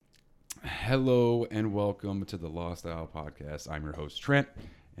Hello and welcome to the Lost Isle podcast. I'm your host Trent,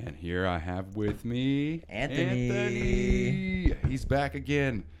 and here I have with me Anthony. He's back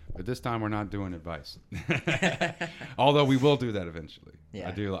again, but this time we're not doing advice. Although we will do that eventually. Yeah.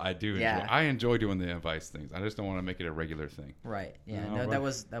 I do. Yeah. I enjoy doing the advice things. I just don't want to make it a regular thing. Right. Yeah. No, that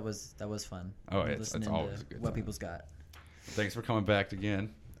was fun. Oh, it's Listening always to a good what time. people's got. Thanks for coming back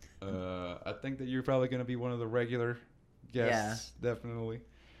again. I think that you're probably going to be one of the regular guests. Yeah. Definitely.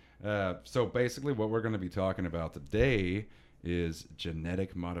 So basically what we're going to be talking about today is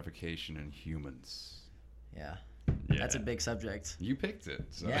genetic modification in humans. Yeah. That's a big subject. You picked it.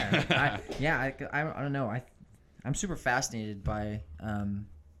 So. Yeah. I don't know. I'm super fascinated by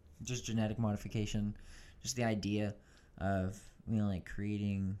just genetic modification, just the idea of like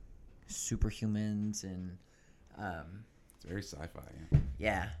creating superhumans and it's very sci-fi.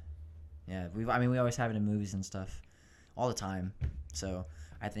 Yeah. We always have it in movies and stuff all the time. So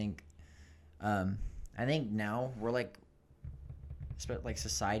I think now we're like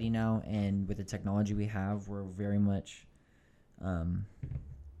society now, and with the technology we have, we're very much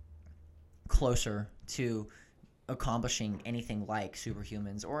closer to accomplishing anything like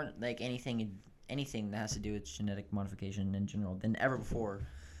superhumans or like anything that has to do with genetic modification in general than ever before,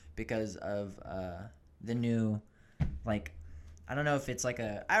 because of the new, like, I don't know if it's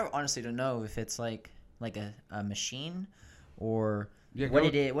I honestly don't know if it's like a machine or what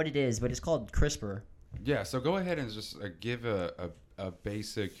it is, but it's called CRISPR. Yeah, so go ahead and just give a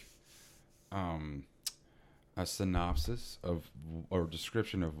basic a synopsis of or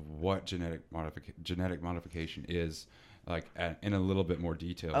description of what genetic modification is, like in a little bit more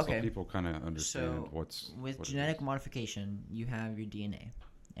detail, so people kind of understand what's with genetic modification. You have your DNA,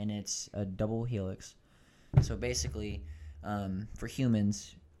 and it's a double helix. So basically, for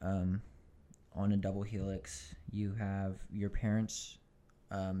humans, on a double helix, you have your parents'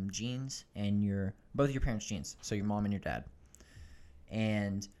 genes and both your parents' genes, so your mom and your dad.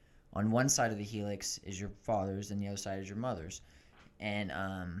 And on one side of the helix is your father's, and the other side is your mother's. And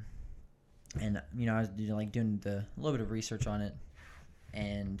I was doing a little bit of research on it,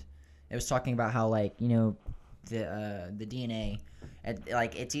 and it was talking about how the DNA,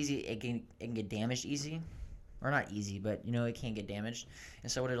 it's easy, it can get damaged easy, or not easy, but it can get damaged.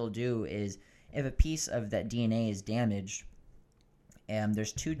 And so what it'll do is, if a piece of that DNA is damaged,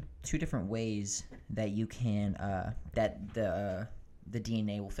 there's two different ways that you can that the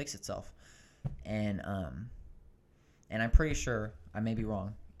DNA will fix itself, and I'm pretty sure, I may be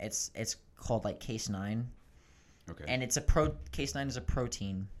wrong. It's called Cas9. Okay. And Cas9 is a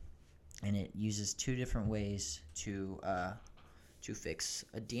protein, and it uses two different ways to fix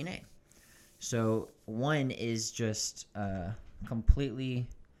a DNA. So one is just completely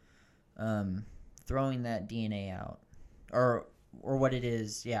throwing that DNA out, or what it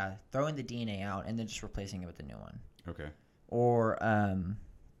is, throwing the DNA out and then just replacing it with a new one. Okay. Or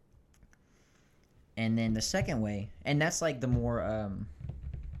and then the second way, and that's the more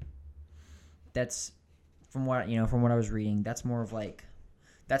that's from what I was reading, that's more of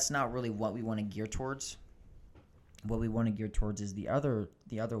that's not really what we want to gear towards. What we want to gear towards is the other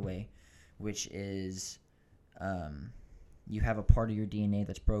way, which is you have a part of your DNA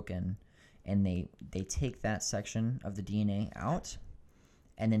that's broken, and they take that section of the DNA out,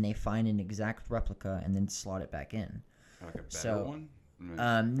 and then they find an exact replica and then slot it back in. Like a better one?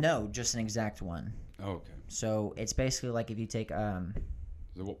 No, just an exact one. Oh, okay. So it's basically if you take So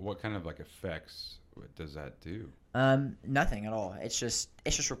what kind of effects does that do? Nothing at all. It's just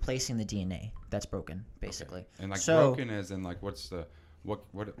replacing the DNA that's broken, basically. Okay. And broken as in what's the what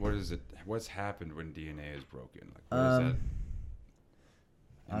is it? What's happened when DNA is broken? What is that?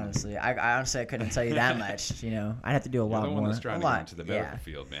 Honestly, I couldn't tell you that much. I'd have to do a lot more. You're the one that's trying to get into the medical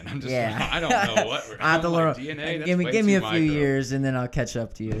field, man. I'm just I don't know what. I have to learn DNA. Give me a few years, and then I'll catch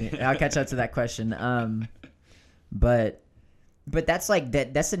up to you. I'll catch up to that question. But that's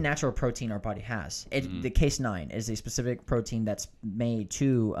that's the natural protein our body has. The Cas9 is a specific protein that's made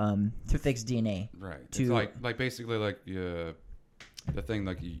to fix DNA. Right. It's basically the thing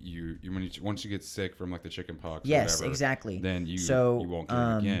you once you get sick from the chicken pox. Yes, or whatever, exactly. Then you won't get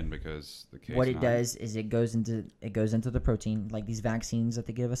it again because the Cas9. What it does is it goes into the protein, like these vaccines that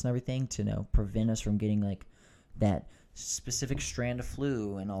they give us and everything, to prevent us from getting that specific strand of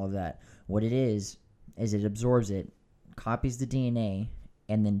flu and all of that. What it is it absorbs it, copies the DNA,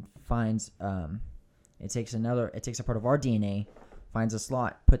 and then finds it takes a part of our DNA, finds a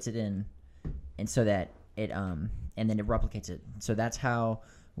slot, puts it in, and so that it and then it replicates it. So that's how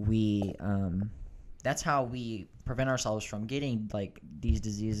we prevent ourselves from getting these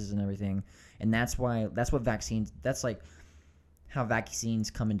diseases and everything. And that's what vaccines. That's how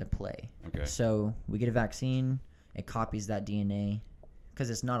vaccines come into play. Okay. So we get a vaccine, it copies that DNA because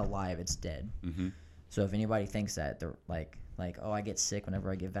it's not alive, it's dead. Mm-hmm. So if anybody thinks that they're like, oh, I get sick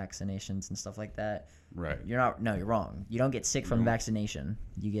whenever I get vaccinations and stuff like that. Right. You're wrong. You don't get sick from vaccination.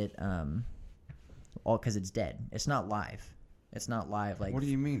 You get all because it's dead. It's not live. It's not live. Like, what do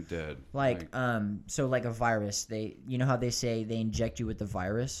you mean dead? So like a virus, you know how they say they inject you with the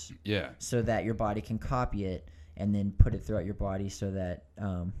virus? Yeah. So that your body can copy it and then put it throughout your body so that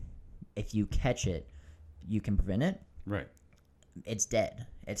if you catch it, you can prevent it. Right. It's dead.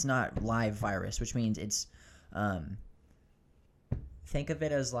 It's not live virus, which means it's think of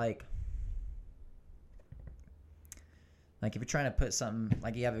it as like if you're trying to put something,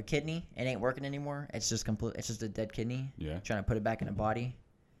 like you have a kidney, it ain't working anymore. It's just it's just a dead kidney. Yeah. Trying to put it back in a body,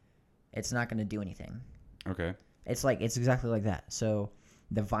 it's not going to do anything. Okay. It's exactly like that. So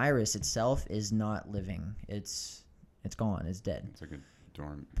the virus itself is not living. It's gone. It's dead. It's like a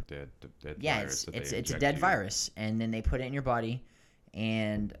dead yeah, virus. It's a dead virus, and then they put it in your body,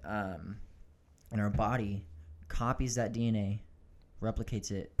 and our body copies that DNA,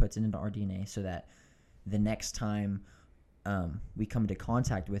 replicates it, puts it into our DNA, so that the next time we come into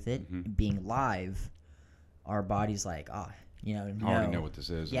contact with it, being live, our body's like, I already know what this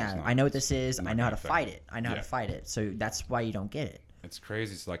is. Yeah, I know what this is. I know how to fight it. How to fight it. So that's why you don't get it. It's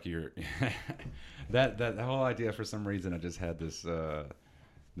crazy. It's like you're that whole idea. For some reason, I just had this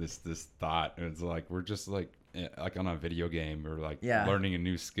this thought. It's like we're just like on a video game or learning a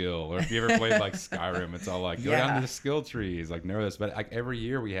new skill. Or if you ever played like Skyrim, it's all like go down to the skill trees, like know this. But like every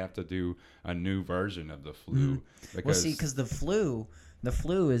year we have to do a new version of the flu. Because the flu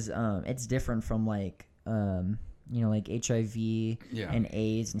is it's different from like HIV and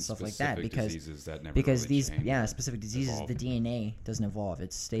AIDS and stuff like that, because these specific diseases evolve. The DNA doesn't evolve,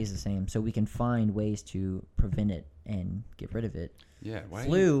 it stays the same, so we can find ways to prevent it and get rid of it.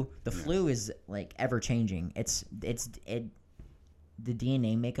 Flu is like ever changing. The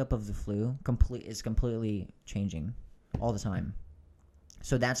DNA makeup of the flu is completely changing all the time.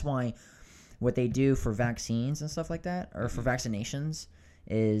 So that's why what they do for vaccines and stuff like that, or for vaccinations,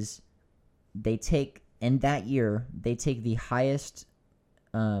 is in that year, they take the highest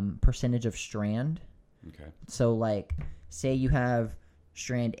percentage of strand. Okay. So, like, say you have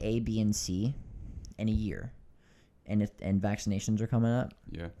strand A, B, and C in a year, and vaccinations are coming up.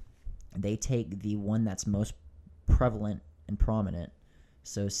 Yeah. They take the one that's most prevalent and prominent.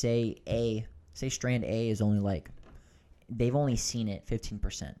 So, say strand A is only they've only seen it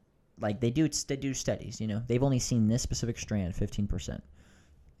 15%. Like they do studies. They've only seen this specific strand 15%.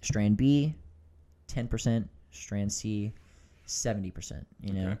 Strand B, 10%, strand C, 70%,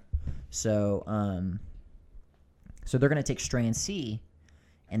 Okay. So they're going to take strand C,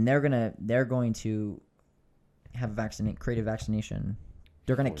 and they're going to create a vaccination.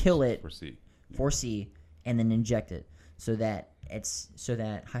 They're going to kill it for C and then inject it so that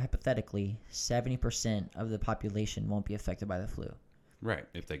hypothetically 70% of the population won't be affected by the flu. Right,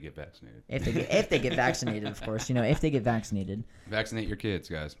 if they get vaccinated. If they get vaccinated, of course. If they get vaccinated. Vaccinate your kids,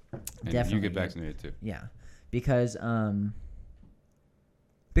 guys. And definitely. You get vaccinated too. Yeah, because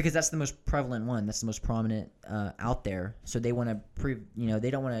that's the most prevalent one. That's the most prominent out there. So they want to they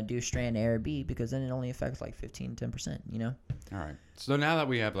don't want to do strand A or B because then it only affects like 15-10%. All right. So now that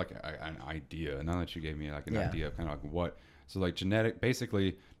we have like an idea, now that you gave me like an idea of kind of like what, so like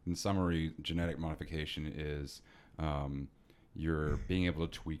basically in summary, genetic modification is you're being able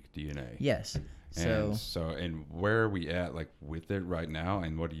to tweak DNA. Yes. And where are we at like with it right now,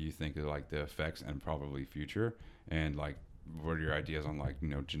 and what do you think of like the effects and probably future, and like what are your ideas on like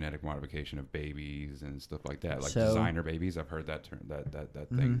genetic modification of babies and stuff like that, like designer babies? I've heard that term, that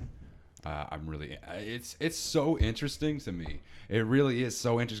thing. I'm really it's so interesting to me. It really is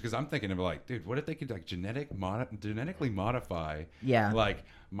so interesting because I'm thinking of like, dude, what if they could like genetically modify like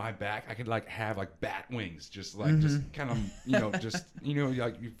my back? I could like have like bat wings, just kind of just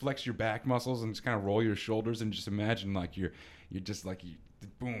like you flex your back muscles and just kind of roll your shoulders and just imagine like you're just like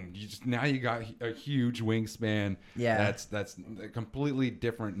boom, now you got a huge wingspan. That's a completely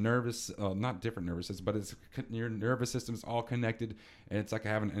different not different nervous system, but it's your nervous system's all connected, and it's like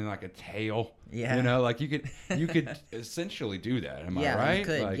having like a tail. Like you could essentially do that. Am I right? You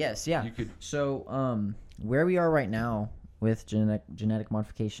could. Like, yes. Yeah. You could. So where we are right now with genetic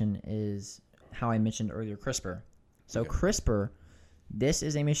modification is how I mentioned earlier, CRISPR. So CRISPR, this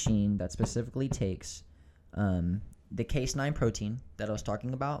is a machine that specifically takes the Cas9 protein that I was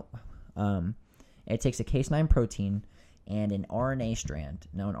talking about. It takes a Cas9 protein and an RNA strand.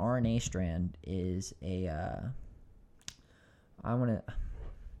 Now, an RNA strand is I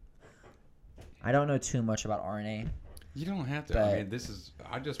don't know too much about RNA. You don't have to. But, I mean,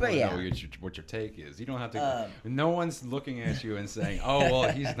 I just want to know what your take is. You don't have to. No one's looking at you and saying, "Oh, well,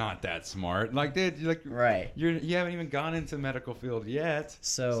 he's not that smart." Like, dude, right. You haven't even gone into medical field yet.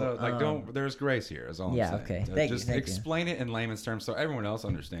 So don't. There's grace here. Is all I'm saying. Okay. Just explain it in layman's terms so everyone else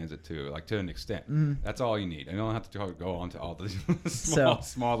understands it too. Like to an extent. That's all you need. And you don't have to go on to all the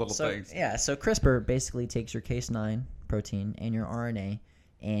small little things. Yeah. So CRISPR basically takes your Cas9 protein and your RNA,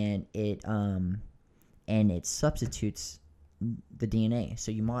 and it substitutes the DNA.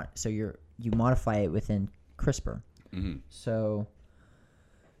 So you modify it within CRISPR. Mm-hmm. So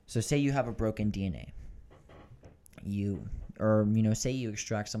say you have a broken DNA. Say you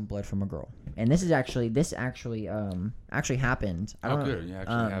extract some blood from a girl, and this actually happened. Oh, good. You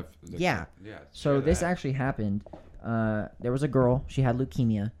actually have. Yeah. So this actually happened. There was a girl. She had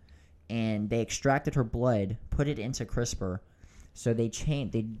leukemia, and they extracted her blood, put it into CRISPR. So they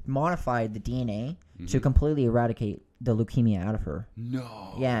modified the DNA to completely eradicate the leukemia out of her.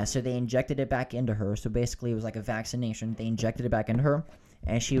 No. Yeah, so they injected it back into her. So basically it was like a vaccination. They injected it back into her,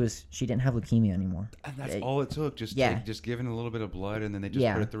 and she didn't have leukemia anymore. And that's all it took. Just giving a little bit of blood, and then they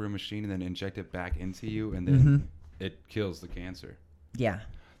just put it through a machine and then inject it back into you, and then it kills the cancer. Yeah.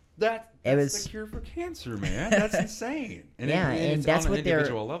 That's the cure for cancer, man. That's insane. And it's that's on what an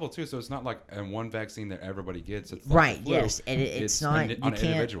individual level too. So it's not like one vaccine that everybody gets. It's like right. the flu. Yes. And it's not on an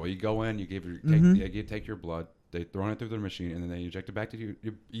individual. You go in, you take your blood, they throw it through the machine, and then they inject it back to you.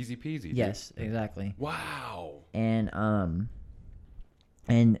 Easy peasy. Yes, exactly. Wow. And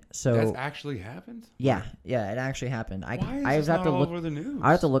so that's actually happened. Yeah, it actually happened. I have to look over the news. I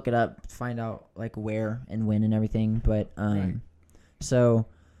have to look it up, find out like where and when and everything. But right. So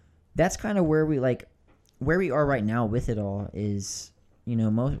that's kind of where we are right now with it all. Is we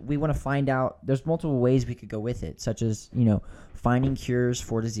want to find out. There's multiple ways we could go with it, such as finding cures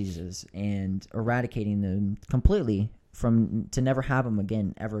for diseases and eradicating them completely to never have them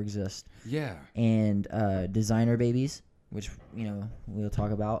again ever exist. Yeah. And designer babies, which we'll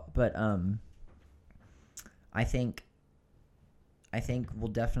talk about, but I think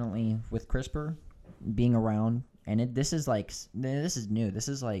we'll definitely, with CRISPR being around, and this is new. This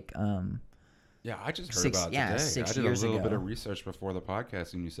is like yeah, I just heard about it today. 6 I did years a little ago. bit of research before the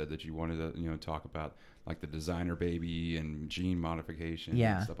podcast, and you said that you wanted to talk about like the designer baby and gene modification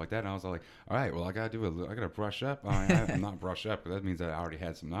and stuff like that. And I was like, all right, well, I gotta brush up. I'm not brush up, because that means that I already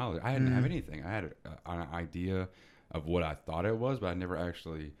had some knowledge. I didn't have anything. I had an idea of what I thought it was, but I never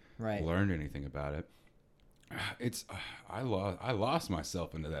actually learned anything about it. I lost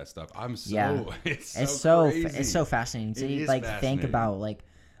myself into that stuff. It's so fascinating to think about. Like,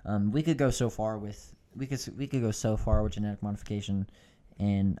 we could go so far with genetic modification,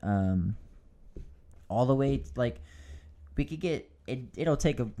 and all the way we could get it. It'll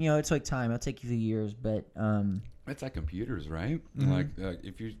take it's like time. It'll take you a few years, but it's like computers, right? Mm-hmm. Like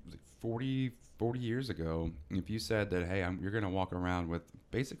if you 40 years ago, if you said that, hey, you're going to walk around with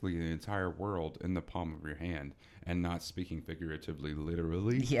basically the entire world in the palm of your hand, and not speaking figuratively,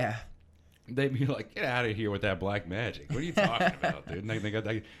 literally. Yeah. They'd be like, get out of here with that black magic. What are you talking about, dude? And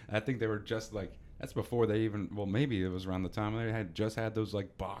I think they were just like, that's before they even, well, maybe it was around the time they had those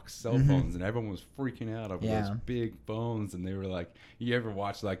like box cell phones, and everyone was freaking out over those big phones. And they were like, you ever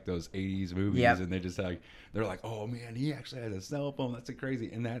watch like those 80s movies, and they just they're like, oh man, he actually has a cell phone. That's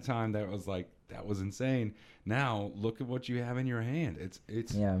crazy. In that time, that was insane. Now look at what you have in your hand. It's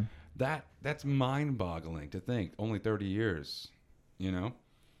that's mind boggling to think. Only 30 years,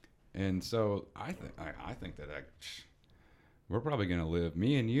 And so I think that we're probably going to live,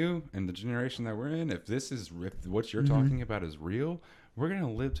 me and you and the generation that we're in, if what you're talking about is real, we're going to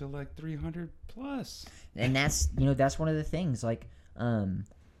live to like 300 plus. And that's one of the things, like,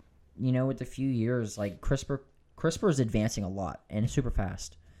 with a few years, like CRISPR is advancing a lot and super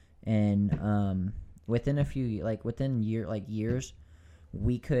fast. And within years,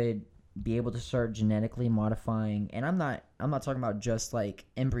 we could be able to start genetically modifying, and I'm not talking about just like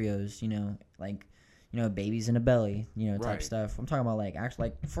embryos, babies in a belly, type stuff. I'm talking about like actually,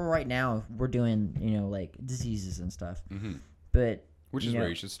 like, for right now we're doing, like diseases and stuff. Mm-hmm. But which is where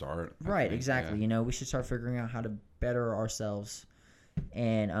you should start. Right, exactly. Yeah. We should start figuring out how to better ourselves.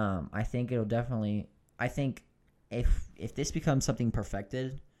 And I think it'll definitely, if this becomes something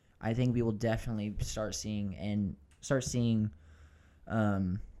perfected, I think we will definitely start seeing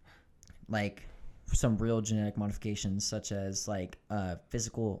like some real genetic modifications, such as like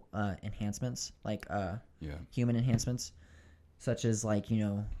physical enhancements, like human enhancements, such as like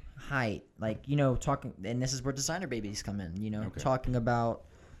height, like talking, and this is where designer babies come in, talking about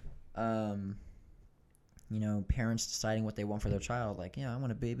parents deciding what they want for their child. Like, I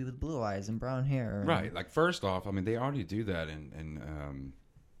want a baby with blue eyes and brown hair. Right. Like, first off, I mean, they already do that in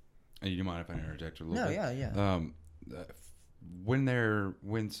you mind if I interject a little bit? No, yeah.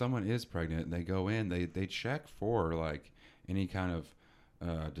 When someone is pregnant, they go in, they check for like any kind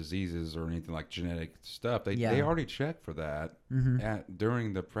of diseases or anything like genetic stuff. They already check for that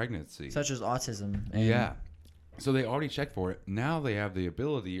during the pregnancy, such as autism. So they already check for it. Now they have the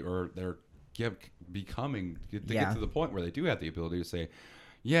ability, or they're get to the point where they do have the ability to say,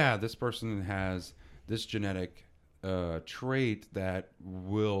 yeah, this person has this genetic trait that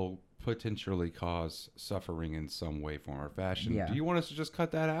will potentially cause suffering in some way, form, or fashion. Do you want us to just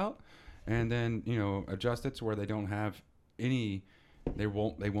cut that out and then adjust it to where they don't have any, they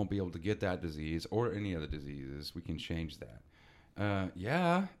won't be able to get that disease or any other diseases? We can change that.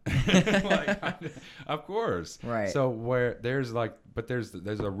 Of course. Right. So where there's a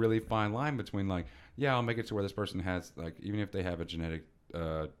really fine line between like, I'll make it to where this person has, like, even if they have a genetic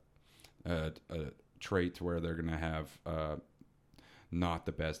trait to where they're gonna have not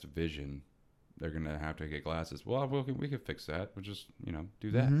the best vision, they're gonna have to get glasses. Well, we could fix that. We'll just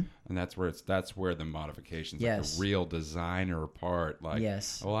do that, and that's where the modifications, like the real designer part. Like,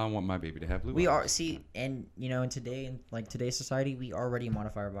 well, I want my baby to have blue eyes. And in today's society, we already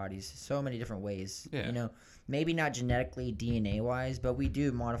modify our bodies so many different ways. Maybe not genetically DNA wise, but we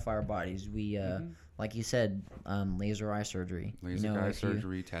do modify our bodies. We like you said, laser eye surgery,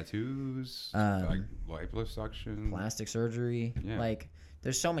 surgery, tattoos, like liposuction, plastic surgery. Like,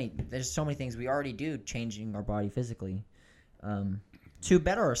 there's so many things we already do, changing our body physically to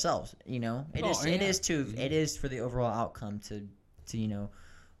better ourselves. It is for the overall outcome to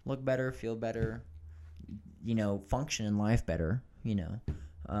look better, feel better, function in life better.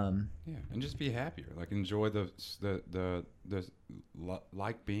 And just be happier. Like, enjoy the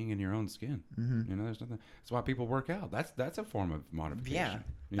like being in your own skin. There's nothing. That's why people work out. That's a form of modification.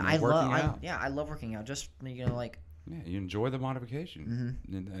 I love working out. Just you enjoy the modification,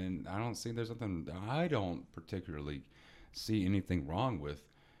 and I don't see there's nothing. I don't particularly see anything wrong with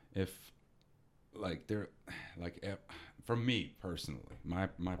for me personally,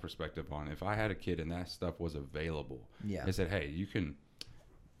 my perspective on if I had a kid and that stuff was available. They said, hey, you can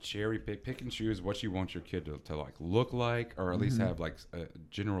cherry pick and choose what you want your kid to like look like, or at least have like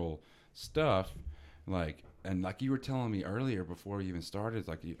general stuff, like, and like you were telling me earlier before we even started,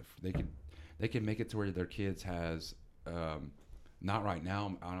 like they could make it to where their kids has not right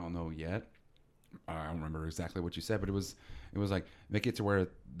now, I don't know yet, I don't remember exactly what you said, but it was like make it to where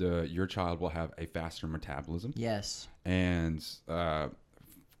your child will have a faster metabolism, and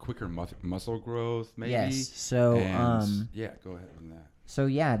quicker muscle growth, maybe. So go ahead on that. So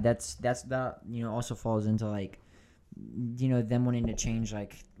that's that also falls into like them wanting to change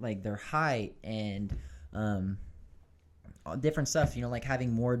like their height and different stuff, like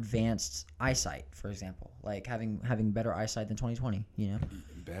having more advanced eyesight, for example, like having better eyesight than 20/20.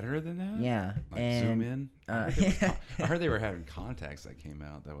 Better than that? Yeah. Like, and zoom in. I heard they were having contacts that came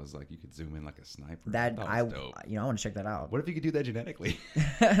out that was like you could zoom in like a sniper. That was dope. I want to check that out. What if you could do that genetically?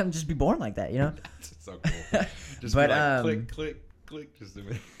 Just be born like that, That's so cool. Just be like, click, just zoom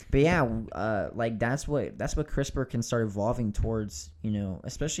in. But like that's what CRISPR can start evolving towards.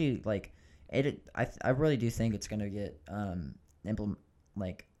 Especially like it. I really do think it's gonna get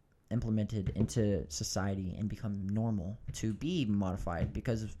implemented into society and become normal to be modified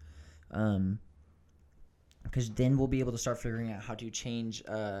because then we'll be able to start figuring out how to change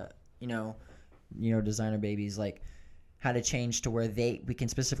designer babies, like how to change to where we can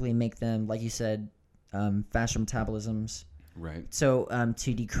specifically make them, like you said, faster metabolisms, right? So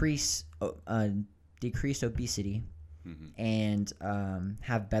to decrease obesity and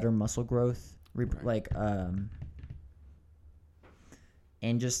have better muscle growth,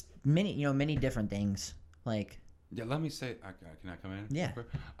 and just many different things. Like, let me say, can I come in? Yeah.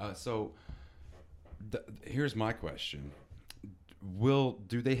 So here's my question: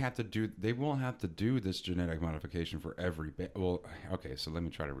 they won't have to do this genetic modification for every well, okay. So let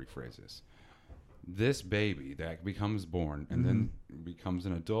me try to rephrase this. This baby that becomes born and then becomes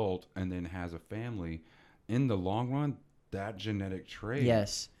an adult and then has a family, in the long run, that genetic trait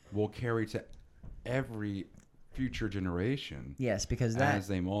will carry to every future generation, because as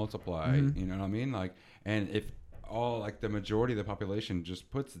they multiply, you know what I mean? Like, and if the majority of the population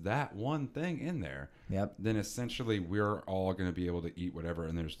just puts that one thing in there, then essentially we're all going to be able to eat whatever,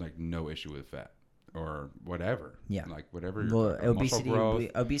 and there's like no issue with fat or whatever. Like whatever.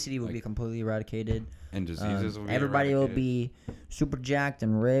 Obesity will be completely eradicated, and diseases will be everybody eradicated. will be super jacked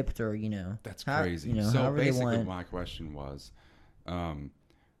and ripped, or that's crazy. So basically, my question was,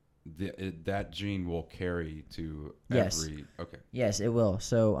 that gene will carry to Yes. every. Okay. Yes, it will.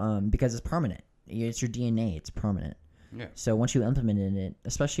 So because it's permanent. It's your DNA. It's permanent. Yeah. So once you implemented it,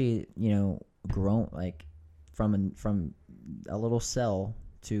 especially grown like from a little cell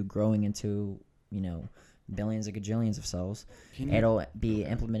to growing into billions of gajillions of cells, it'll be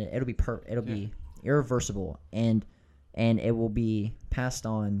implemented. It'll be be irreversible, and it will be passed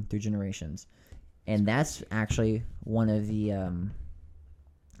on through generations. And that's actually one of the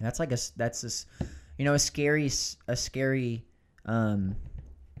that's a scary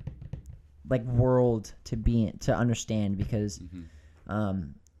like world to understand, because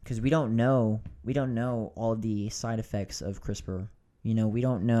we don't know all of the side effects of CRISPR. We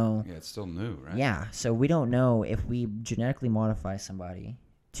don't know. Yeah, it's still new, right? Yeah, so we don't know if we genetically modify somebody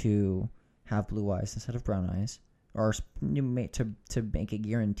to have blue eyes instead of brown eyes, or to make it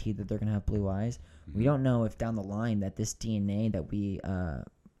guaranteed that they're going to have blue eyes. We don't know if down the line that this DNA that we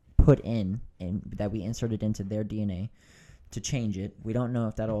put in and that we inserted into their DNA to change it, we don't know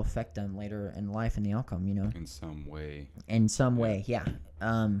if that'll affect them later in life in the outcome, in some way. Yeah.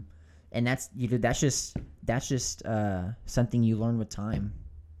 And that's just something you learn with time.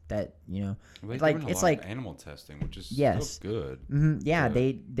 That it's like animal testing, which is so good. Mm-hmm. Yeah,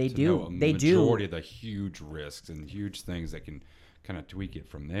 they do. They do majority of the huge risks and huge things that can kind of tweak it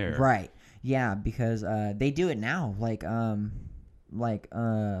from there. Right. Yeah, because they do it now.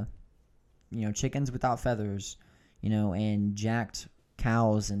 Chickens without feathers, and jacked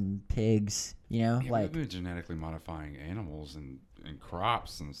cows and pigs. We've been genetically modifying animals and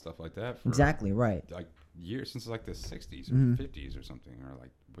crops and stuff like that. Exactly right. Like years since like the 60s or 50s or something,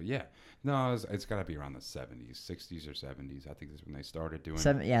 but yeah, no, it's got to be around the 70s, 60s or 70s. I think that's when they started doing.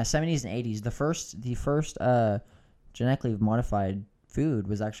 70s and 80s. The first genetically modified food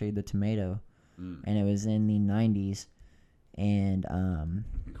was actually the tomato, and it was in the 90s, and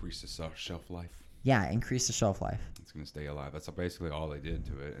increased the shelf life. Yeah, increase the shelf life. It's gonna stay alive. That's basically all they did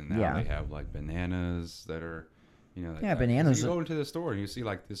to it, and now they have like bananas that are. Bananas. You go into the store and you see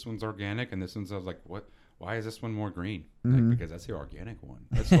like this one's organic and this one's like, what? Why is this one more green? Like, because that's the organic one.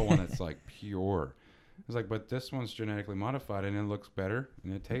 That's the one that's like pure. It's like, but this one's genetically modified and it looks better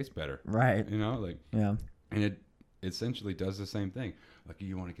and it tastes better. Right. And it essentially does the same thing. Like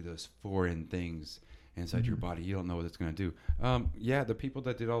you want to get those foreign things inside your body. You don't know what it's going to do. The people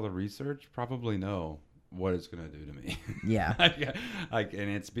that did all the research probably know what it's going to do to me. Yeah. And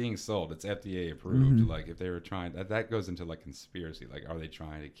it's being sold. It's FDA approved. Like if they were trying, that goes into like conspiracy. Like, are they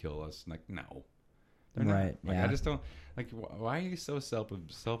trying to kill us? Like, no. They're right. Not. Like, I just don't, like, why are you so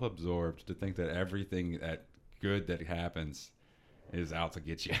self-absorbed to think that everything that good that happens is out to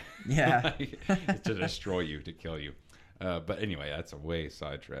get you? Yeah. To destroy you, to kill you. But anyway, that's a way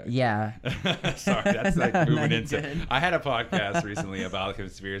sidetrack. Yeah. Sorry, that's like moving into. Good. I had a podcast recently about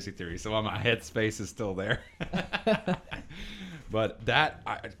conspiracy theory, so my headspace is still there. But that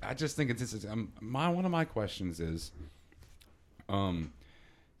I just think it's one of my questions is,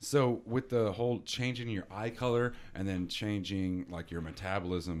 so with the whole changing your eye color and then changing like your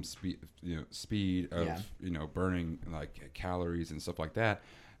metabolism speed of burning like calories and stuff like that,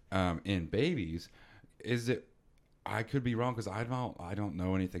 in babies, is it? I could be wrong because I don't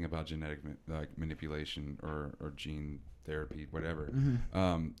know anything about genetic manipulation or gene therapy, whatever.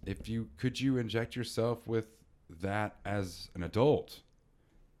 Could you inject yourself with that as an adult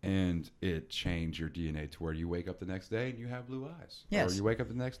and it change your DNA to where you wake up the next day and you have blue eyes? Yes. Or you wake up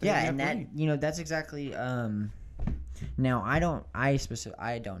the next day and that green. That's exactly now I don't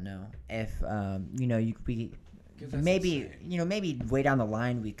know if you could be maybe insane. Maybe way down the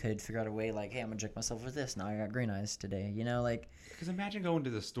line we could figure out a way like, hey, I'm gonna inject myself with this. Now I got green eyes today. Because imagine going to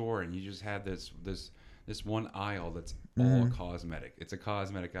the store and you just have this one aisle that's all cosmetic. It's a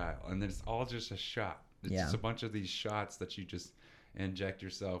cosmetic aisle, and then it's all just a shot. It's just a bunch of these shots that you just inject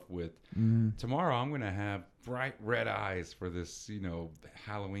yourself with. Tomorrow I'm gonna have bright red eyes for this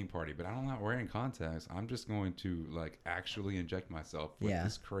Halloween party, but I'm not wearing contacts. I'm just going to like actually inject myself with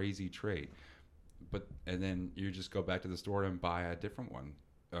this crazy trait. And then you just go back to the store and buy a different one,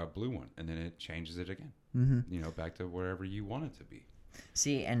 a blue one, and then it changes it again. Back to wherever you want it to be.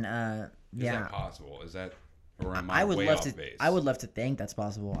 See, and is that possible? Is that, or am I would way love off to. base? I would love to think that's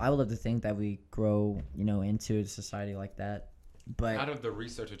possible. I would love to think that we grow, into a society like that. But out of the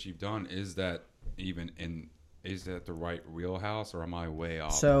research that you've done, is that the right wheelhouse, or am I way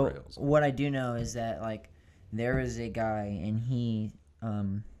off the rails? So what I do know is that like there is a guy, and he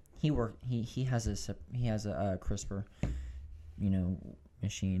has a CRISPR,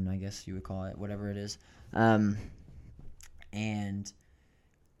 machine, I guess you would call it, whatever it is, and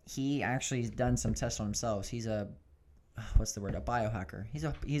he actually has done some tests on himself. He's a what's the word? A biohacker. He's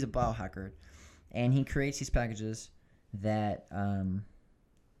a biohacker, and he creates these packages that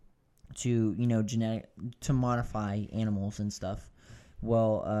to modify animals and stuff.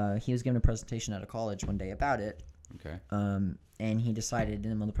 Well, he was given a presentation at a college one day about it. Okay. And he decided in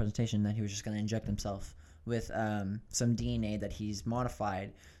the middle of the presentation that he was just going to inject himself with some DNA that he's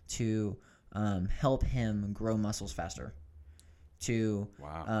modified to help him grow muscles faster, to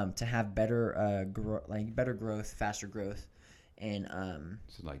have better better growth, faster growth, and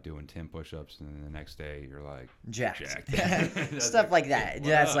so like doing 10 push-ups and then the next day you're like jacked. Stuff like that.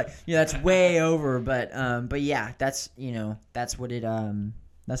 That's like that's way over, but yeah, that's what it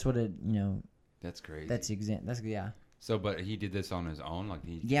that's crazy. That's yeah. So, but he did this on his own, like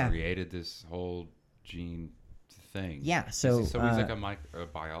he created this whole gene thing. Yeah. So he's like a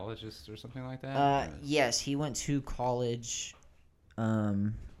biologist or something like that. Yes, he went to college,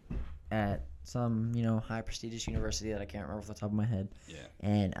 at some high prestigious university that I can't remember off the top of my head. Yeah.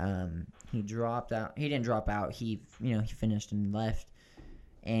 And he dropped out. He didn't drop out. He he finished and left,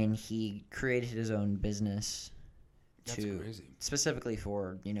 and he created his own business. That's crazy. Specifically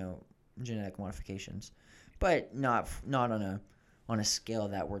for genetic modifications, but not on a scale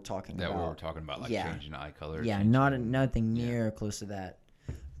that we're talking about. That we're talking about, like changing eye color. Yeah, nothing near close to that.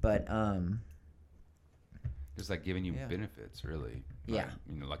 But it's like giving you benefits, really. Yeah.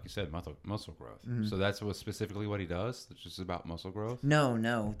 Like you said, muscle growth. Mm-hmm. So that's specifically what he does. It's just about muscle growth.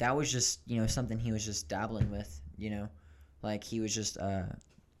 No, that was just something he was just dabbling with. Like he was just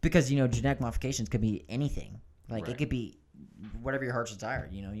because genetic modifications could be anything. Like it could be whatever your heart's desire.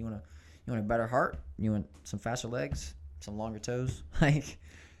 You want a better heart? You want some faster legs, some longer toes? Like,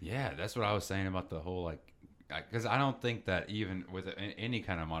 yeah, that's what I was saying about the whole because I don't think that even with any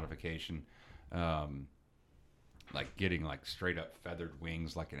kind of modification, like getting like straight up feathered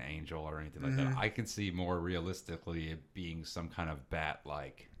wings like an angel or anything like that, I can see more realistically it being some kind of bat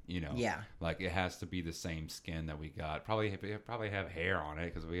like. Like it has to be the same skin that we got. Probably have hair on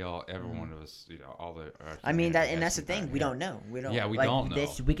it because every one of us, all the. I mean and that's the thing. We don't know. We don't. Yeah, we don't know.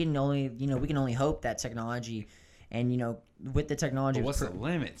 We can only hope that technology, and with the technology. But what's the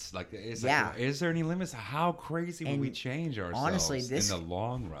limits? Like, is there any limits? How crazy will we change ourselves? Honestly, in the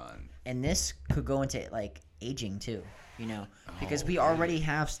long run. And this could go into like aging too. Because we already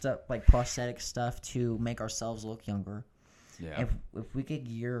have stuff like prosthetic stuff to make ourselves look younger. Yeah. If we could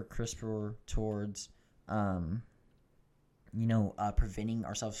gear CRISPR towards, preventing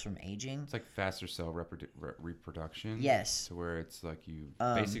ourselves from aging. It's like faster cell reproduction. Yes. To where it's like you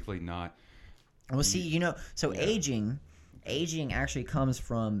basically not. Well, aging actually comes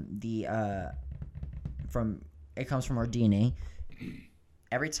from it comes from our DNA.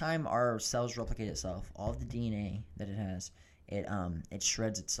 Every time our cells replicate itself, all of the DNA that it has, it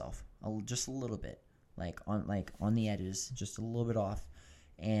shreds itself just a little bit. Like on the edges, just a little bit off,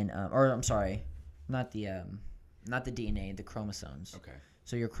 and or I'm sorry, not the DNA, the chromosomes. Okay.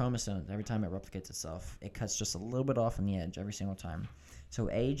 So your chromosomes, every time it replicates itself, it cuts just a little bit off on the edge every single time. So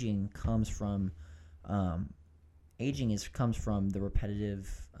aging comes from the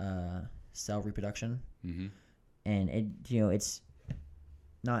repetitive cell reproduction, and it's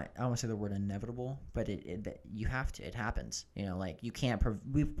not, I don't want to say the word inevitable, but it happens. Like you can't.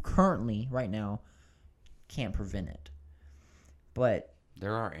 We currently right now can't prevent it, but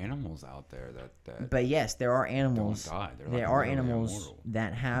there are animals out there that but yes, there are animals don't die. There are animals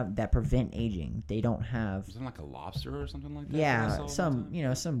that prevent aging. They don't have something like a lobster or something like that. Yeah,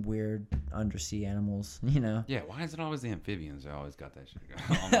 some weird undersea animals. Yeah, why is it always the amphibians? I always got that shit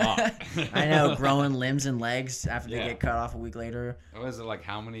going on. I know, growing limbs and legs after they get cut off a week later. What is it like?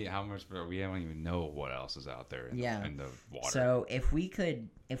 How much? We don't even know what else is out there in the water. So if we could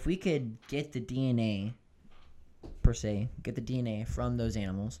get the DNA. Per se, get the DNA from those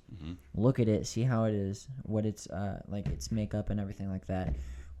animals, look at it, see how it is, what it's like its makeup and everything like that.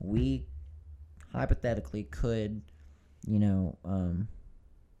 We hypothetically could,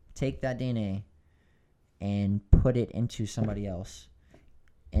 take that DNA and put it into somebody else,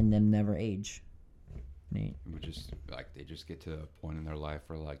 and them never age. Neat. They just get to a point in their life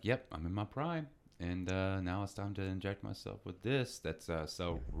where like, yep, I'm in my prime. And now it's time to inject myself with this. That's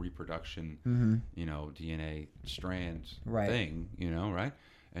cell reproduction, DNA strand thing, right?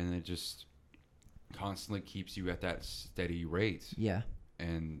 And it just constantly keeps you at that steady rate. Yeah.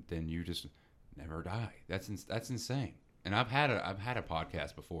 And then you just never die. That's insane. And I've had a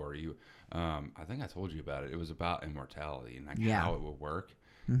podcast before. I think I told you about it. It was about immortality and how it would work.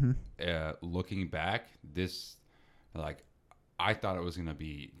 Looking back, I thought it was going to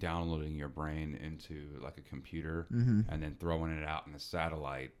be downloading your brain into like a computer and then throwing it out in a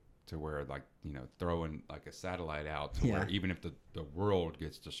satellite to where like throwing like a satellite out to where even if the world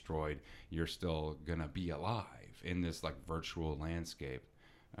gets destroyed, you're still gonna be alive in this like virtual landscape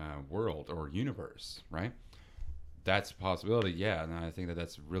world or universe, right? That's a possibility, yeah, and I think that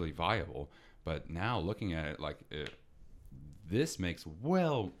that's really viable. But now looking at it, like this makes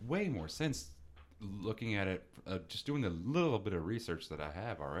way more sense. Looking at it, just doing the little bit of research that I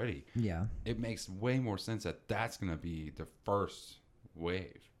have already, it makes way more sense that that's gonna be the first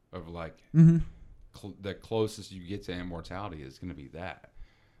wave of like the closest you get to immortality is gonna be that.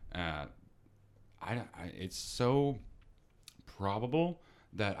 It's so probable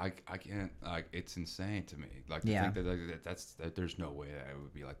that I can't, like, it's insane to me, like, to think that there's no way that it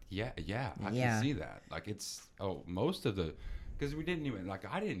would be like I can see that, like, it's most of the, because I didn't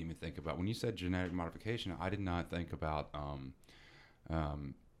even think about, when you said genetic modification, I did not think about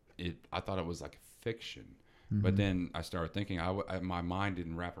it. I thought it was like fiction. But then I started thinking, my mind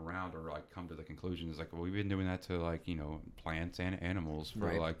didn't wrap around or like come to the conclusion. It's like, well, we've been doing that to like, plants and animals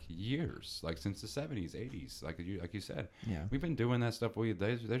for like years, like since the 70s, 80s, like you said. Yeah. We've been doing that stuff.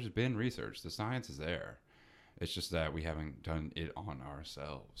 There's been research. The science is there. It's just that we haven't done it on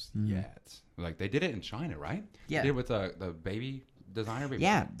ourselves yet. Like they did it in China, right? Yeah. They did it with the baby designer baby.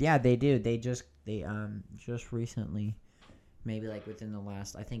 Yeah, they do. They just recently, maybe like within the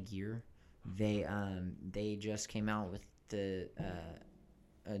last, I think, year, they just came out with the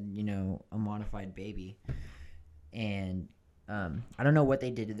a modified baby, and I don't know what they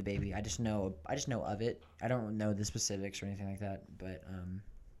did to the baby. I just know of it. I don't know the specifics or anything like that, but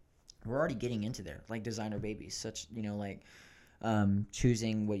we're already getting into there, like designer babies, such like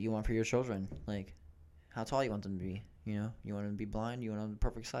choosing what you want for your children, like how tall you want them to be. You want them to be blind, you want them to be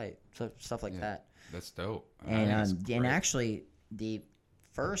perfect sight, stuff like that. That's dope. And actually the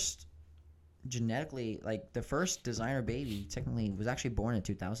first genetically, like the first designer baby technically was actually born in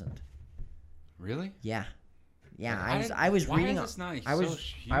 2000. Really? Yeah. I was reading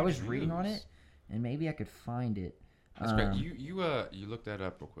on it, and maybe I could find it. That's great. You look that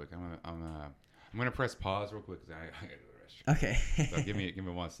up real quick. I'm gonna press pause real quick because I gotta go to the restroom. Okay. So give me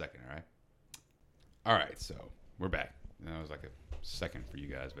 1 second. All right. So we're back. That was like a second for you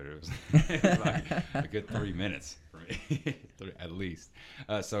guys, but it was like a good 3 minutes for me, at least.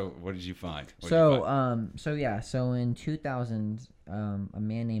 So what did you find? So in 2000, a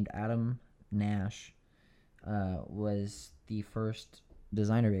man named Adam Nash was the first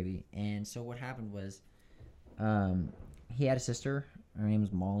designer baby, and so what happened was, he had a sister. Her name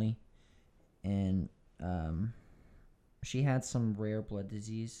was Molly, and she had some rare blood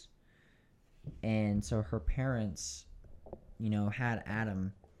disease, and so her parents had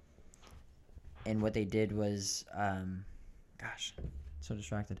Adam, and what they did was, gosh, so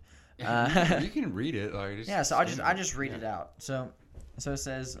distracted. You can read it. So I'll just read it out. So it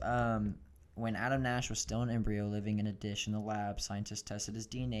says, when Adam Nash was still an embryo living in a dish in the lab, scientists tested his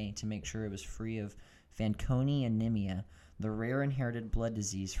DNA to make sure it was free of Fanconi anemia, the rare inherited blood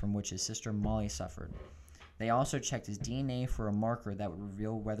disease from which his sister Molly suffered. They also checked his DNA for a marker that would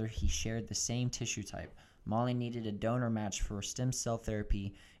reveal whether he shared the same tissue type. Molly needed a donor match for stem cell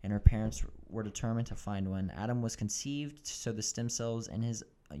therapy, and her parents were determined to find one. Adam was conceived so the stem cells in his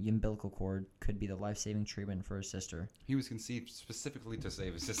umbilical cord could be the life-saving treatment for his sister. He was conceived specifically to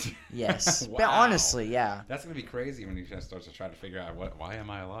save his sister. Yes. Wow. But honestly, yeah. That's going to be crazy when he just starts to try to figure out why am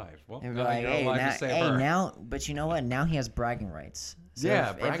I alive? Well, you're now, but you know what? Now he has bragging rights. So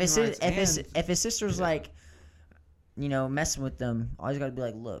if his sister's like, messing with them, all he's got to be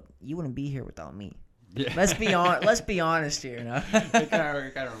like, look, you wouldn't be here without me. Yeah. Let's be honest here, It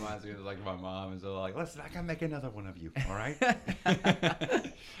kind of reminds me of like my mom is like, listen, I can make another one of you, all right?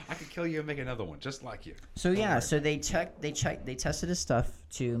 I could kill you and make another one just like you. So so they tested his stuff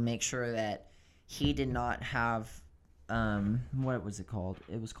to make sure that he did not have what was it called?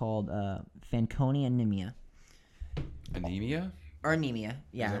 It was called Fanconi anemia. Anemia? Or anemia,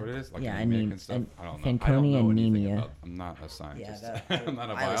 yeah. Is that what it is? Like anemia. Stuff? I don't know. Fanconi anemia. I'm not a scientist. I'm not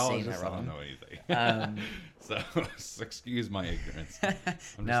a biologist. I don't know anything. So excuse my ignorance.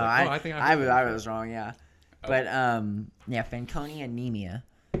 I was wrong. Yeah, but Fanconi anemia.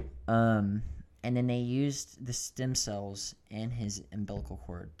 And then they used the stem cells in his umbilical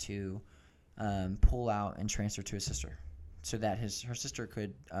cord to pull out and transfer to his sister, so that her sister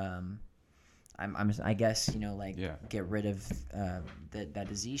could. I guess get rid of that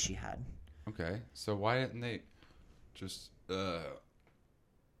disease she had. Okay, so why didn't they just?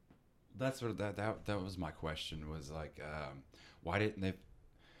 That's what that was my question. Was like, why didn't they?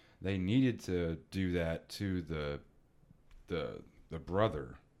 They needed to do that to the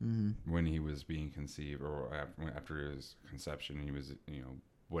brother when he was being conceived, or after his conception, he was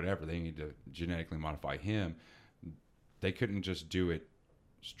whatever. They need to genetically modify him. They couldn't just do it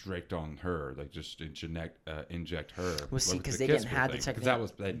strict on her, like just inject her. Well, see, because they didn't have the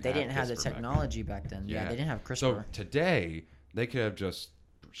technology. They didn't have the technology back then. Yeah, they didn't have CRISPR. So today they could have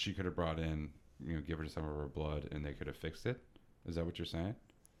she could have brought in, give her some of her blood, and they could have fixed it. Is that what you're saying?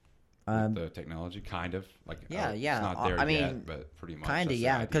 The technology, kind of like yeah. It's not there yet, but pretty much. Kind of,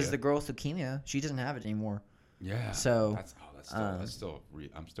 yeah. Because the girl with leukemia, she doesn't have it anymore. Yeah. So I'm still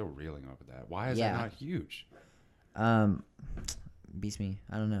reeling over that. Why is that not huge? Beats me.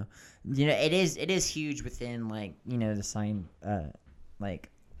 I don't know. It is huge within the sign.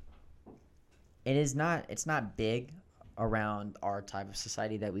 It's not big around our type of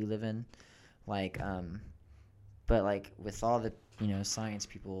society that we live in, but with all the science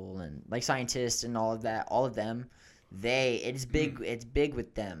people and scientists and all of them, it's big. It's big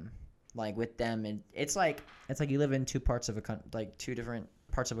with them. With them, and it's like you live in two different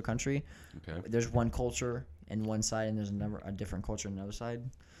parts of a country. Okay. There's one culture in one side, and there's a different culture in another side,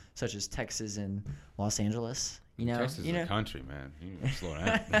 such as Texas and Los Angeles. Texas is a country, man. You need to slow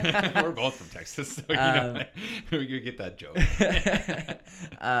down. We're both from Texas, so we get that joke.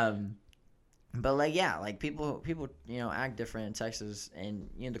 But people act different in Texas, and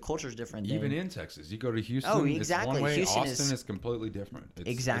the culture is different. Even in Texas, you go to Houston. Oh, exactly. It's one way. Houston Austin is completely different.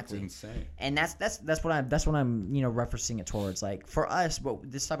 It's insane. And that's what I'm referencing it towards. For us,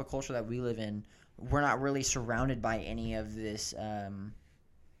 this type of culture that we live in, we're not really surrounded by any of this. We're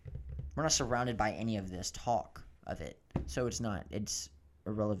not surrounded by any of this talk of it, so it's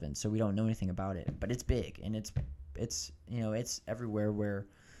irrelevant. So we don't know anything about it, but it's big, and it's everywhere where.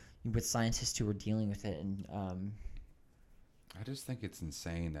 With scientists who are dealing with it, and I just think it's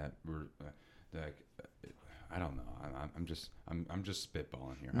insane that we're I don't know. I'm just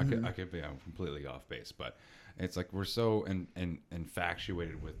spitballing here. Mm-hmm. I could be completely off base, but it's we're so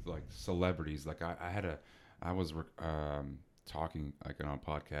infatuated with celebrities. I was talking on a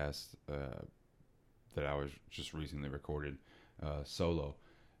podcast that I was just recently recorded solo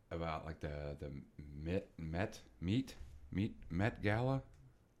about the Met Gala.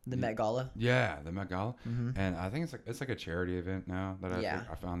 The Met Gala? Yeah, the Met Gala. Mm-hmm. And I think it's a charity event now that I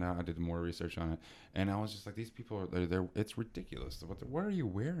found out. I did more research on it. And I was just these people they're it's ridiculous. What are you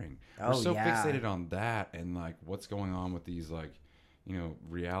wearing? We're so fixated on that and what's going on with these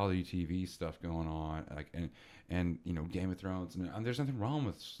reality TV stuff going on and Game of Thrones and there's nothing wrong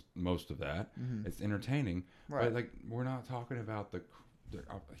with most of that. Mm-hmm. It's entertaining. Right. But we're not talking about the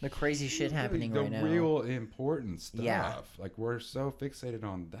crazy shit happening right now. The real important stuff. Yeah. We're so fixated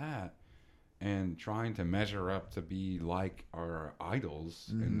on that and trying to measure up to be like our idols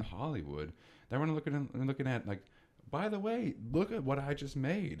in Hollywood that we're looking at by the way, look at what I just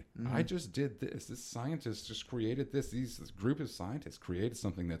made. Mm-hmm. I just did this. This scientist just created this. This group of scientists created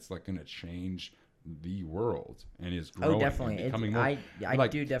something that's going to change the world and is growing. Oh, definitely. And becoming more. I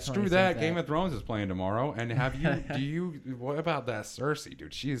do definitely. Screw that. Game of Thrones is playing tomorrow. And what about that Cersei,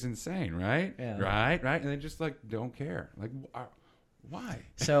 dude? She is insane, right? Yeah. Right. And they just don't care. Why?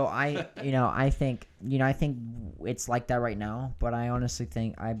 So I think it's like that right now. But I honestly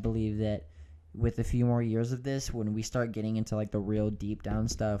I believe that with a few more years of this, when we start getting into the real deep down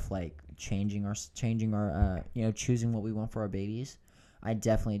stuff, changing our choosing what we want for our babies. I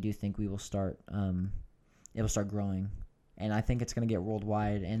definitely do think we will start. It will start growing, and I think it's going to get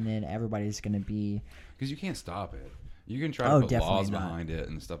worldwide, and then everybody's going to be. Because you can't stop it. You can try to put laws behind it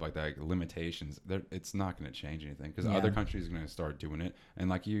and stuff like that, limitations. It's not going to change anything because other countries are going to start doing it.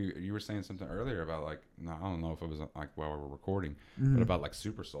 And you were saying something earlier about I don't know if it was while we were recording, but about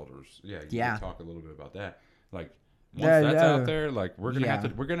super soldiers. Yeah, you can talk a little bit about that. Once that's out there, we're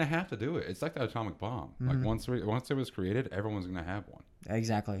gonna have to do it. It's like the atomic bomb. Mm-hmm. Once it was created, everyone's gonna have one.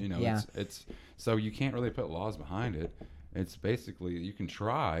 Exactly. It's so you can't really put laws behind it. It's basically you can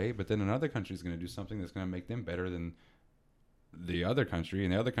try, but then another country's gonna do something that's gonna make them better than the other country,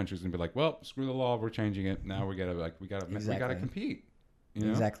 and the other country's gonna be like, well, screw the law, we're changing it. Now we gotta compete.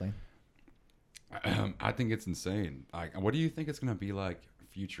 Exactly. I think it's insane. What do you think it's gonna be like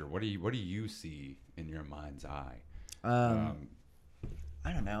future? What do you see in your mind's eye? I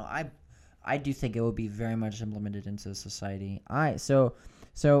don't know. I do think it will be very much implemented into society. So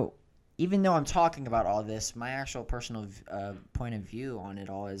even though I'm talking about all this, my actual personal point of view on it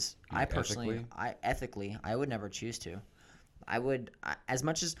all is ethically, I would never choose to. I would, as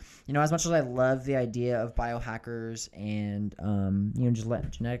much as I love the idea of biohackers and just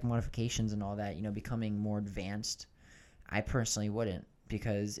genetic modifications and all that, becoming more advanced, I personally wouldn't,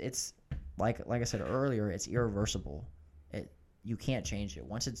 because it's like I said earlier, it's irreversible. You can't change it.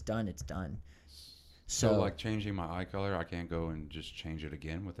 Once it's done, it's done. So like changing my eye color, I can't go and just change it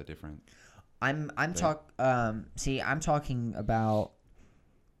again with a different. I'm talking about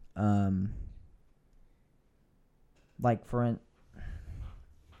like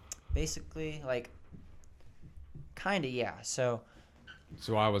basically like kind of, yeah. So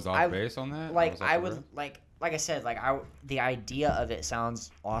I was off base on that. Like I would like I said, like the idea of it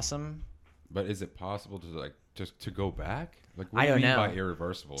sounds awesome. But is it possible to like just to go back? Like I don't know. By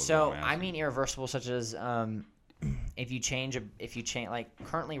irreversible? So I mean irreversible, such as if you change like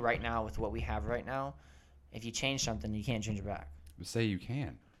currently right now with what we have right now, if you change something, you can't change it back. But say you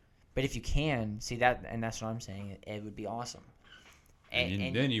can. But if you can, see that, and that's what I'm saying, it would be awesome.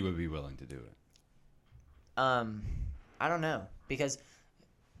 And then you would be willing to do it. I don't know, because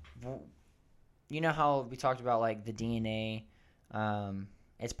you know how we talked about like the DNA,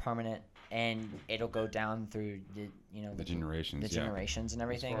 it's permanent and it'll go down through the generations and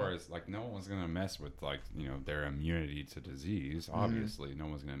everything. As far as like no one's gonna mess with like their immunity to disease. Obviously, no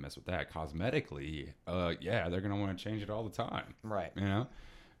one's gonna mess with that. Cosmetically, they're gonna want to change it all the time. Right.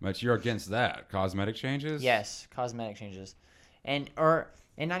 But you're against that cosmetic changes. Yes, cosmetic changes, and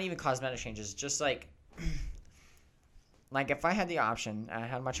not even cosmetic changes, just like. Like if I had the option, I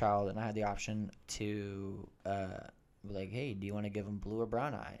had my child, and I had the option to be like, hey, do you want to give him blue or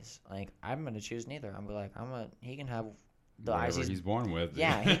brown eyes? Like I'm gonna choose neither. I'm like he can have the whatever eyes he's born with.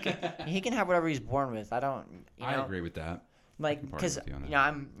 Yeah, he can have whatever he's born with. I agree with that. Like because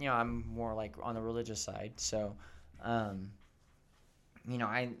I'm more like on the religious side, so I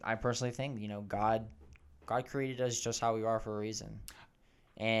personally think God created us just how we are for a reason,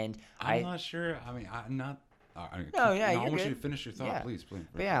 and I'm not sure. I mean, I'm not. I want you to finish your thought, please.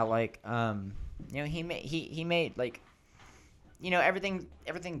 But yeah, like he made like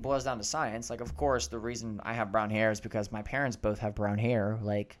everything boils down to science. Like of course the reason I have brown hair is because my parents both have brown hair.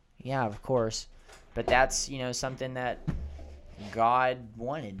 Like yeah, of course, but that's something that God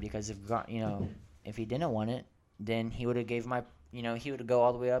wanted, because if God if he didn't want it, then he would have gave he would go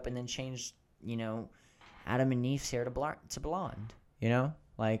all the way up and then changed Adam and Eve's hair to blonde.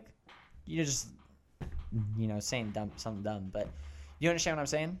 Like you just. Saying something dumb, but you understand what I'm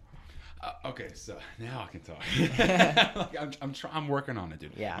saying? Okay, so now I can talk. Like I'm working on it,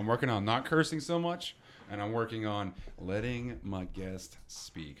 dude. Yeah. I'm working on not cursing so much, and I'm working on letting my guest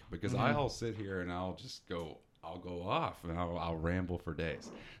speak, because I'll sit here and I'll go off and I'll ramble for days.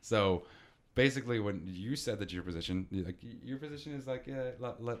 So basically, when you said that your position is like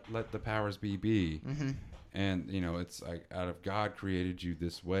let the powers be. Mm-hmm. And it's like out of God created you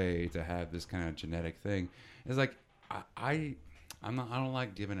this way to have this kind of genetic thing. It's like I don't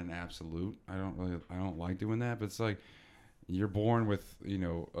like giving an absolute. I don't like doing that. But it's like you're born with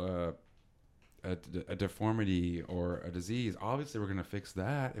a deformity or a disease. Obviously, we're gonna fix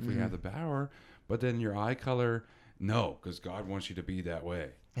that if we have the power. But then your eye color, no, because God wants you to be that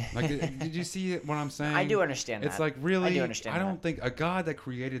way. Like, did you see what I'm saying? I do understand that. It's like really. I do understand. I don't think a God that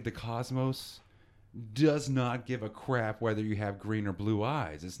created the cosmos does not give a crap whether you have green or blue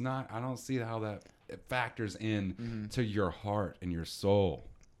eyes. It's not. I don't see how that factors in to your heart and your soul.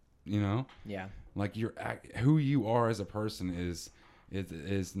 Yeah. Like who you are as a person is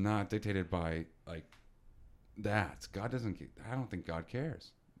not dictated by like that. God doesn't. I don't think God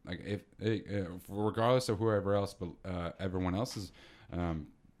cares. Like if regardless of whoever else, everyone else's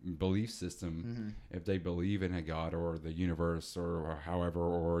belief system, if they believe in a God or the universe or however,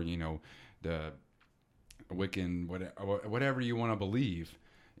 or the Wiccan, whatever you want to believe,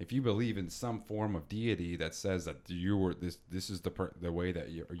 if you believe in some form of deity that says that you were this is the way that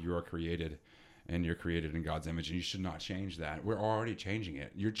you are created, and you're created in God's image, and you should not change that. We're already changing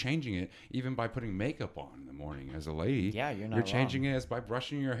it. You're changing it even by putting makeup on in the morning as a lady. Yeah, you're not. You're changing it as by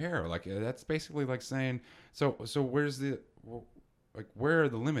brushing your hair. Like that's basically like saying, so where are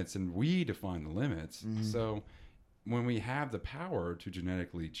the limits? And we define the limits. So when we have the power to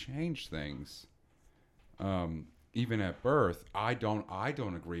genetically change things, even at birth, I don't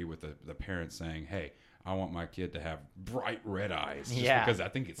agree with the parents saying, hey, I want my kid to have bright red eyes just because I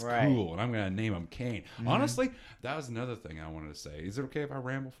think it's cool, and I'm going to name him Cain. Honestly, that was another thing I wanted to say. Is it okay if I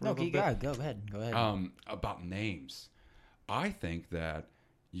ramble for a little bit? No, go ahead. About names. I think that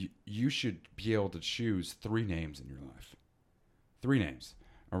you should be able to choose 3 names in your life. 3 names.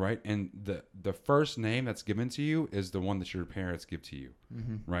 All right. And the first name that's given to you is the one that your parents give to you,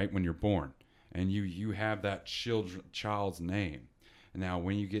 right? When you're born, and you have that child's name. Now,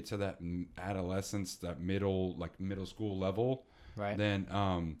 when you get to that adolescence, that middle school level, right? Then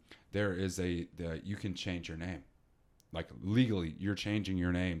there is you can change your name. Like legally, you're changing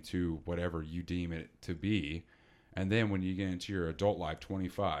your name to whatever you deem it to be. And then when you get into your adult life,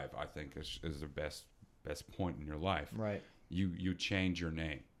 25, I think is the best best point in your life, right, you change your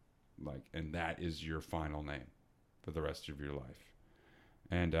name, like, and that is your final name for the rest of your life.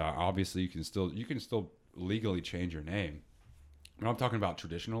 And obviously, you can still legally change your name. When I'm talking about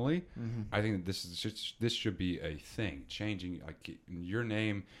traditionally, I think that this should be a thing. Changing, like, your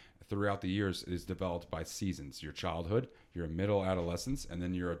name throughout the years is developed by seasons: your childhood, your middle adolescence, and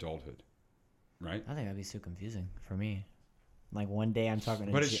then your adulthood. Right? I think that'd be so confusing for me. Like, one day I'm talking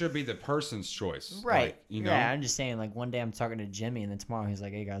to But it should be the person's choice. Right. Like, you know? Yeah, I'm just saying, like, one day I'm talking to Jimmy, and then tomorrow he's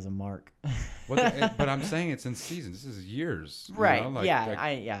like, hey, guys, I'm Mark. But I'm saying it's in seasons. This is years. Right. You know? Like,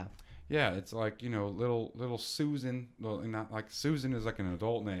 yeah. Yeah, it's like, you know, little Susan. Well, not like Susan is like an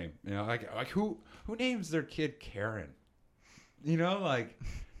adult name. You know, like who names their kid Karen? You know, like,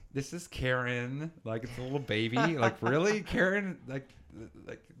 this is Karen. Like, it's a little baby. Like, really, Karen? Like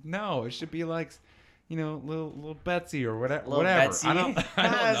no, it should be like, you know, little Betsy or whatever. Betsy? I don't How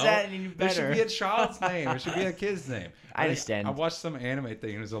know. is that any better? It should be a child's name. It should be a kid's name. I understand. I watched some anime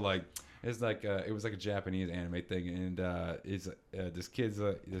thing. And it was like it was like a Japanese anime thing, and this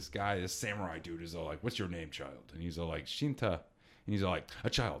samurai dude is all like, "What's your name, child?" And he's all like, "Shinta," and he's all like,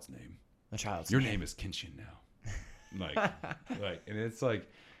 "A child's name. Your name is Kenshin now." like, and it's like,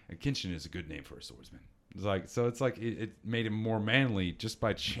 Kenshin is a good name for a swordsman. It's like, so it's like it made him more manly just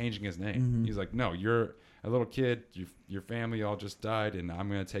by changing his name. Mm-hmm. He's like, "No, you're a little kid. Your family all just died, and I'm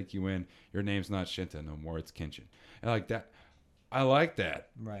gonna take you in. Your name's not Shinta no more. It's Kenshin." And like that, I like that.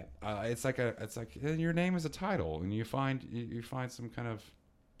 Right. It's like your name is a title, and you find some kind of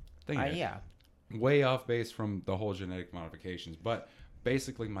thing. Yeah. Way off base from the whole genetic modifications, but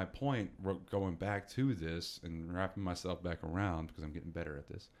basically my point, going back to this and wrapping myself back around because I'm getting better at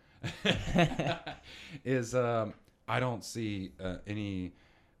this, is I don't see any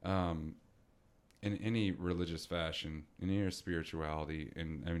in any religious fashion, in any spirituality,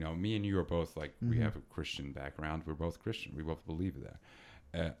 and you know, me and you are both like, we have a Christian background. We're both Christian. We both believe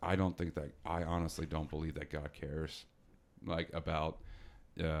that. I honestly don't believe that God cares, like, about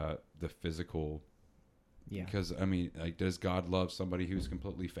the physical. Yeah. Because I mean, like, does God love somebody who's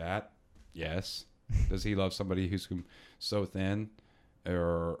completely fat? Yes. Does he love somebody who's so thin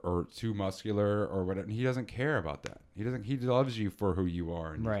or too muscular or whatever? He doesn't care about that. He loves you for who you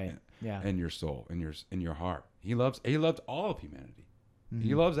are, and and your soul, and your heart. He loved all of humanity.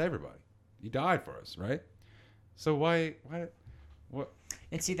 He loves everybody. He died for us, right? So what?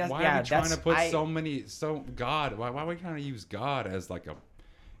 And see, that's, why are we trying to put God? Why are we trying to use God as like a,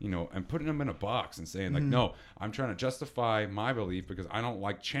 you know, and putting him in a box and saying like, no, I'm trying to justify my belief because I don't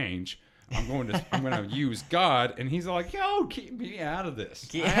like change. I'm going to use God, and he's like, yo, keep me out of this.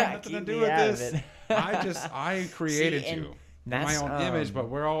 I have nothing to do with this. I created you. My own image, but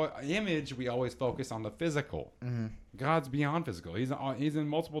we always focus on the physical. God's beyond physical. He's in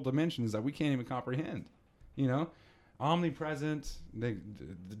multiple dimensions that we can't even comprehend. You know, omnipresent. The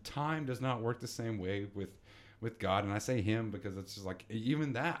time does not work the same way with God, and I say him because it's just like,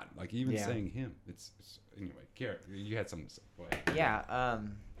 even that, like, even saying him, it's anyway. Garrett, you had something to say. Go ahead. Yeah.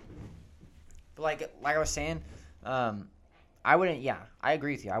 But like I was saying, I wouldn't. Yeah, I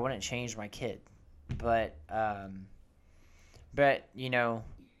agree with you. I wouldn't change my kid, but you know,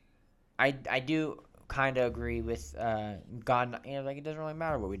 I do kind of agree with God. You know, like, it doesn't really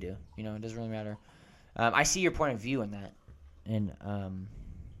matter what we do. You know, it doesn't really matter. I see your point of view in that, and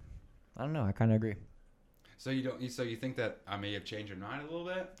I don't know. I kind of agree. So you don't. So you think that I may have changed your mind a little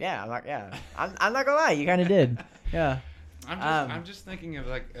bit? Yeah, I'm not gonna lie. You kind of did. Yeah. I'm just thinking of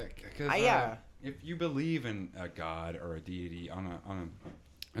like, because if you believe in a God or a deity on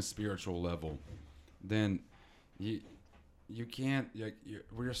a spiritual level, then you can't.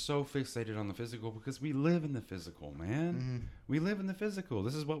 We're so fixated on the physical because we live in the physical, man. We live in the physical.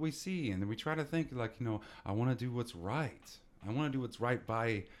 This is what we see, and then we try to think like, you know, I want to do what's right. I want to do what's right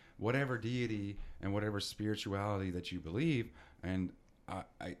by whatever deity and whatever spirituality that you believe, and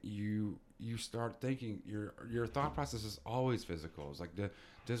you start thinking your thought process is always physical. It's like,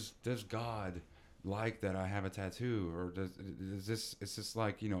 does God like that I have a tattoo, or is this, it's just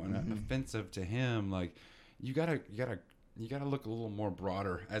like, you know, an offensive to him? Like, you gotta look a little more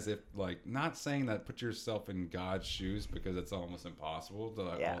broader, as if, like, not saying that put yourself in God's shoes because it's almost impossible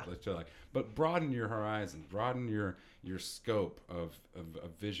to but broaden your horizon, broaden your scope of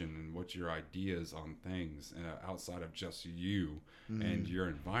vision and what your ideas on things outside of just you and your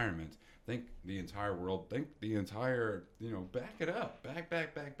environment. Think the entire world, think the entire, you know, back it up,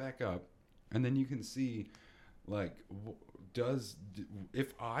 back up, and then you can see, like,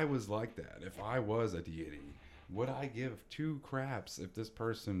 if I was like that, if I was a deity, would I give two craps if this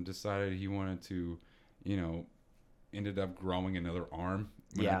person decided he wanted to, you know, ended up growing another arm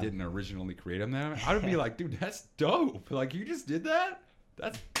when I didn't originally create them. Then I would be like, dude, that's dope. Like, you just did that?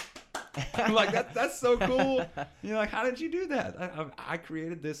 That's like that's so cool. You're like, how did you do that? I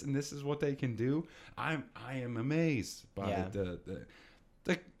created this, and this is what they can do. I am amazed by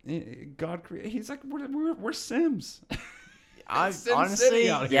the God created. He's like, we're Sims. Honestly,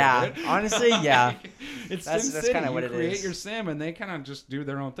 yeah. Honestly, yeah. It's that's kind of what it is. You create your sim, and they kind of just do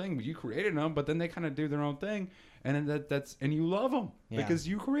their own thing. You created them, but then they kind of do their own thing, and then that's and you love them because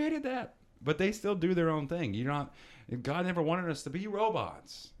you created that. But they still do their own thing. God never wanted us to be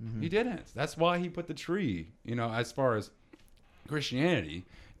robots. He didn't. That's why he put the tree. As far as Christianity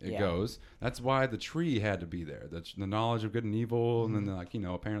goes, that's why the tree had to be there. The knowledge of good and evil, and then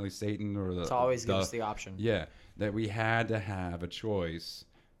apparently Satan or the. It's always gives us the option. Yeah, that we had to have a choice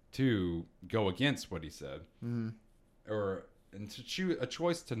to go against what he said, or to choose a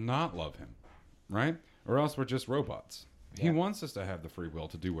choice to not love him, right? Or else we're just robots. Yeah. He wants us to have the free will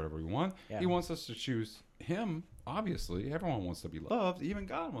to do whatever we want. Yeah. He wants us to choose him. Obviously, everyone wants to be loved. Even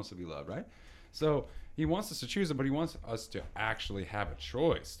God wants to be loved, right? So he wants us to choose him, but he wants us to actually have a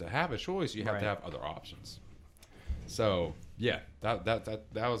choice. To have a choice, you have to have other options. So yeah, that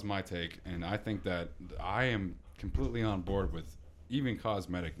was my take, and I think that I am completely on board with even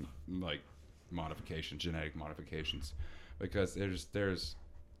cosmetic modification, genetic modifications, because it's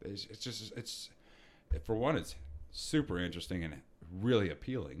for one, it's super interesting and really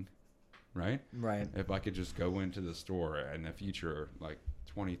appealing, right? If I could just go into the store in the future, like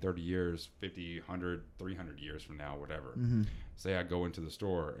 20, 30 years, 50, 100, 300 years from now, whatever, say I go into the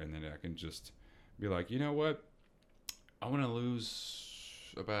store and then I can just be like, you know what? I want to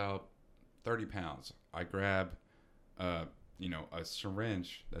lose about 30 pounds. I grab, a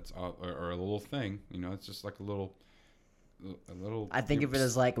syringe that's, or a little thing, it's just like a little. I think of it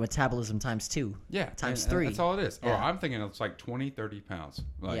as like metabolism times 2. Yeah. Times 3. That's all it is. Yeah. Or I'm thinking it's like 20, 30 pounds,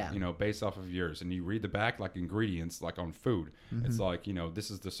 based off of yours. And you read the back, like ingredients, like on food. It's like, this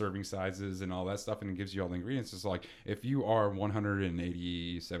is the serving sizes and all that stuff. And it gives you all the ingredients. It's like, if you are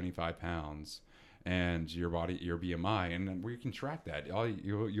 75 pounds and your BMI, and then we can track that.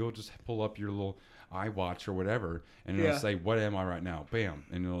 You'll just pull up your little iWatch or whatever, and it'll say, what am I right now? Bam.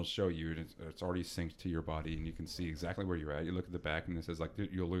 And it'll show you, and it's already synced to your body, and you can see exactly where you're at. You look at the back, and it says, like,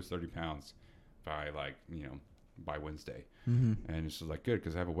 you'll lose 30 pounds by, by Wednesday. And it's just like, good,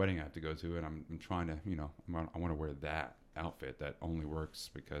 because I have a wedding I have to go to, and I'm trying to, I want to wear that outfit that only works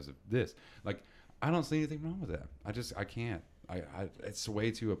because of this. Like, I don't see anything wrong with that. I can't. It's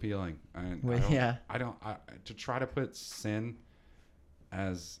way too appealing. And to try to put sin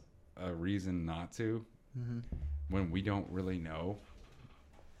as a reason not to, when we don't really know.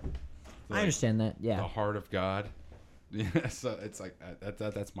 I understand that. Yeah. The heart of God. So it's like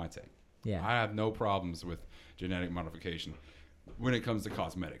that's my take. Yeah. I have no problems with genetic modification when it comes to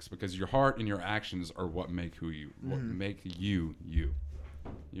cosmetics, because your heart and your actions are what make what make you you.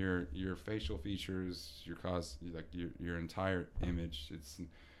 Your facial features, your entire image. It's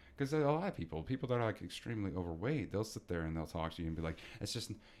because a lot of people that are like extremely overweight, they'll sit there and they'll talk to you and be like, it's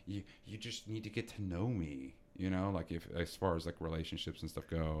just you just need to get to know me, like if as far as like relationships and stuff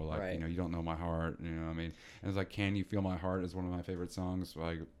go, like you don't know my heart, what I mean? And it's like, Can You Feel My Heart is one of my favorite songs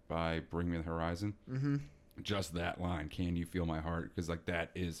by Bring Me the Horizon. Just that line, can you feel my heart? Because like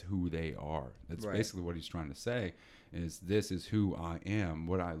that is who they are. That's basically what he's trying to say, is this is who I am.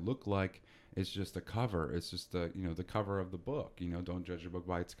 What I look like is just a cover. It's just the cover of the book. Don't judge a book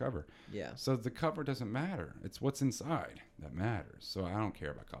by its cover. Yeah. So the cover doesn't matter. It's what's inside that matters. So I don't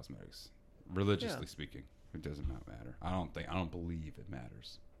care about cosmetics. Religiously speaking, it doesn't matter. I don't believe it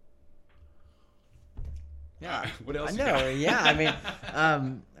matters. Yeah. What else? I know. Yeah. I mean, I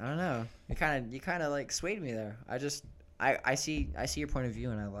don't know. You kind of like swayed me there. I see your point of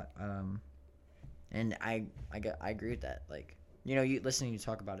view, and I agree with that. Like, you listening to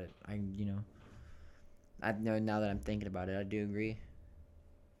talk about it, I know now that I'm thinking about it, I do agree.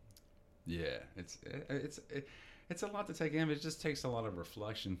 Yeah, it's a lot to take in. But it just takes a lot of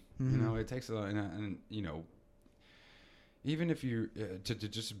reflection. It takes a lot, and even if you to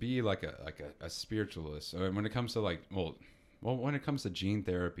just be like a spiritualist, or when it comes to like when it comes to gene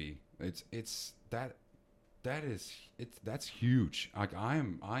therapy, that's huge. Like I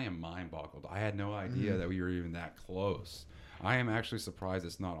am mind boggled. I had no idea that we were even that close. I am actually surprised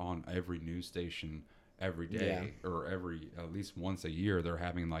it's not on every news station every day or at least once a year. They're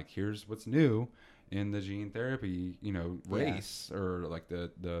having like, here's what's new in the gene therapy, race, or like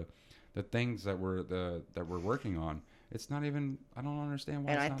the things that we're working on. It's not even. I don't understand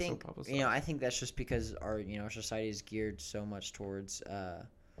why. And it's not so publicized. I think that's just because our society is geared so much towards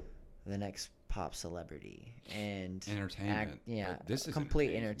the next pop celebrity and entertainment. This is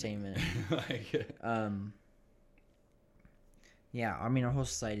complete entertainment. Yeah, I mean, our whole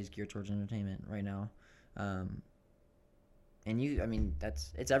society is geared towards entertainment right now, and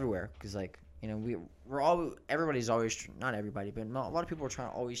it's everywhere because everybody's always, not everybody, but a lot of people are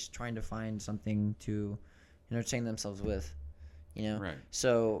always trying to find something to entertain themselves with, Right.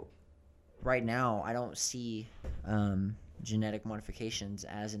 So right now, I don't see genetic modifications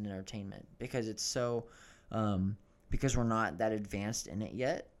as an entertainment because it's so because we're not that advanced in it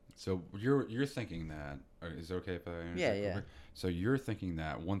yet. So you're thinking that, is it okay if I interject? Yeah. So you're thinking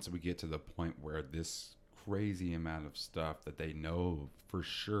that once we get to the point where this crazy amount of stuff that they know for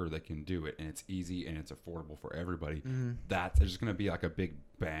sure they can do it and it's easy and it's affordable for everybody, that there's going to be like a big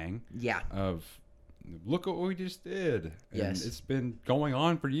bang of look what we just did. And yes. It's been going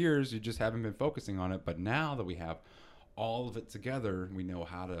on for years. You just haven't been focusing on it. But now that we have all of it together, we know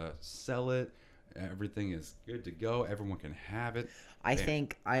how to sell it. Everything is good to go. Everyone can have it. I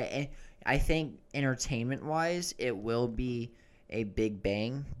think entertainment wise, it will be a big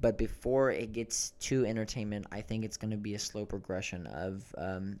bang, but before it gets to entertainment, I think it's going to be a slow progression of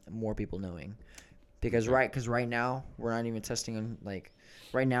more people knowing, because right now we're not even testing on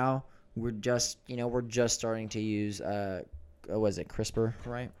right now we're just starting to use was it CRISPR,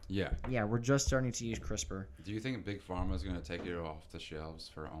 right? Yeah, we're just starting to use CRISPR. Do you think Big Pharma is going to take it off the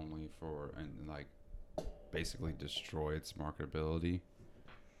shelves and basically destroy its marketability?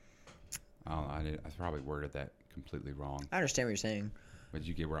 I probably worded that completely wrong. I understand what you're saying, but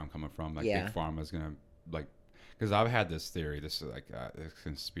you get where I'm coming from. Big Pharma is gonna because I've had this theory. This is this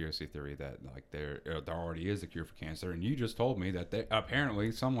conspiracy theory that there already is a cure for cancer, and you just told me that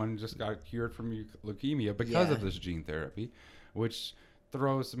apparently someone just got cured from leukemia because of this gene therapy, which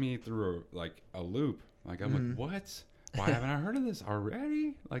throws me through a loop. I'm like, what? Why haven't I heard of this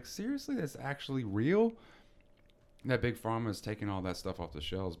already? Seriously, that's actually real. That Big Pharma is taking all that stuff off the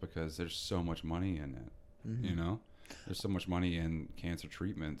shelves because there's so much money in it. There's so much money in cancer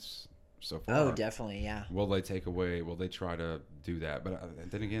treatments so far. Oh, definitely, yeah. Will they try to do that?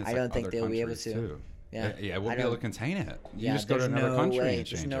 But then again, it's I don't think they'll be able to. Too. Yeah, we'll be able to contain it. You just go to another country and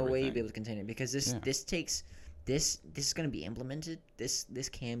change There's no everything. way you'll be able to contain it because this is going to be implemented. This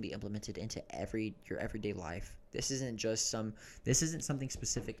can be implemented into your everyday life. This isn't something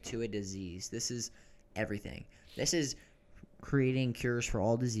specific to a disease. This is everything. This is creating cures for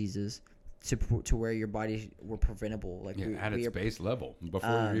all diseases to where your body were preventable. At its base level before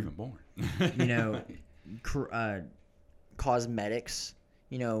you're even born. Cosmetics.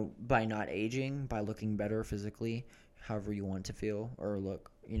 By not aging, by looking better physically, however you want to feel or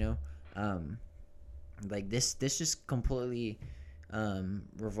look. This just completely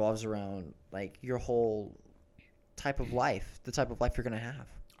revolves around your whole type of life, the type of life you're gonna have.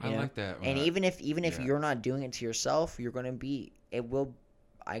 I like that. And even if you're not doing it to yourself, you're gonna be. It will.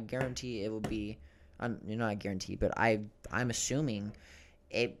 I guarantee it will be. Not guarantee, but I'm assuming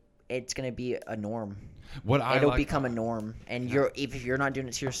it's gonna be a norm. It'll become a norm, and if you're not doing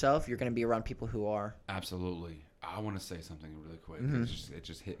it to yourself, you're gonna be around people who are. Absolutely. I want to say something really quick. It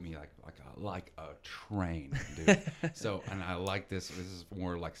just hit me like a train, dude. So, and I like this. This is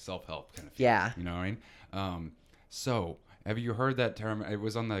more self-help kind of thing. Yeah. You know what I mean? So, have you heard that term? It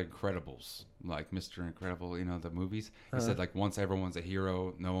was on The Incredibles, Mr. Incredible, the movies. He said, once everyone's a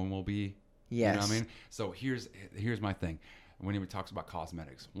hero, no one will be. Yes. You know what I mean? So, here's my thing. When he talks about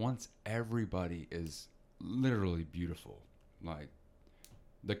cosmetics, once everybody is literally beautiful,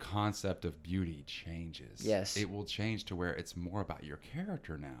 the concept of beauty changes. Yes. It will change to where it's more about your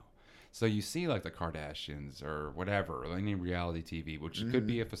character now. So you see the Kardashians or whatever, any reality TV, which could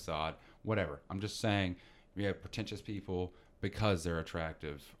be a facade, whatever. I'm just saying we have pretentious people because they're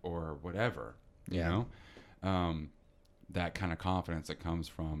attractive or whatever, you know? That kind of confidence that comes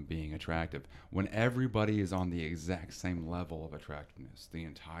from being attractive. When everybody is on the exact same level of attractiveness, the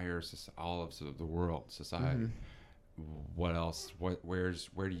entire, all of the world, society, what else? Where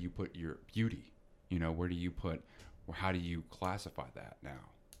do you put your beauty? How do you classify that now?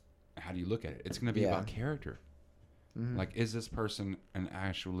 How do you look at it? It's going to be about character. Is this person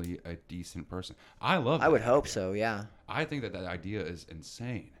actually a decent person? I love that. I would hope idea. so, yeah. I think that idea is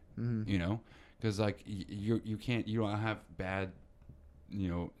insane, because you don't have bad,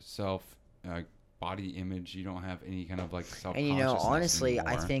 self body image. You don't have any kind of self-consciousness. And honestly,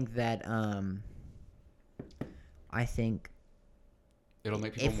 anymore. I think it'll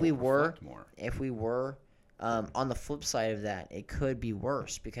make people reflect more. If we were on the flip side of that, it could be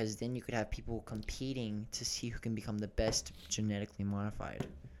worse because then you could have people competing to see who can become the best genetically modified.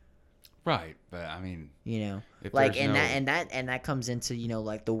 Right, but I mean, You know, if like there's that comes into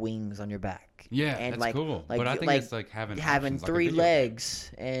like the wings on your back. yeah, and that's like cool. like But I you- think it's like having having options, like a 3 video game.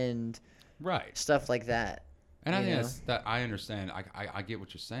 legs and Right. stuff like that. And I You think know, that's that. I understand. I get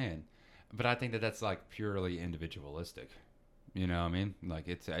what you're saying, but I think that that's like purely individualistic. You know what I mean? Like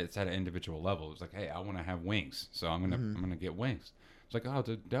it's at an individual level. It's like, hey, I want to have wings, so I'm gonna get wings. It's like, oh,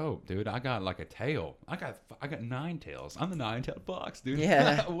 dude, dope, dude. I got like a tail. I got 9 tails. I'm the 9-tailed fox, dude.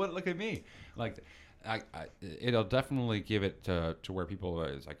 Yeah. What? Look at me. Like, it'll definitely give it to where people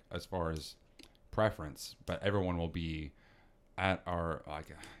is like as far as preference, but everyone will be at our like.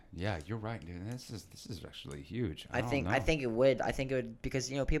 Yeah, you're right, dude. This is actually huge. I think it would because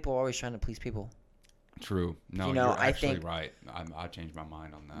people are always trying to please people. True. No, You know, you're I actually think- right. I changed my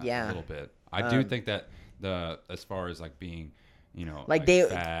mind on that Yeah. a little bit. I do think that as far as like being, Like fat they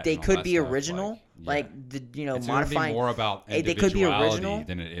and all could that be stuff, original, like, yeah. It's gonna be modifying. more about they individuality could be original.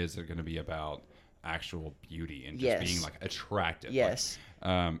 than it is going to be about actual beauty and just Yes. being like attractive. Yes.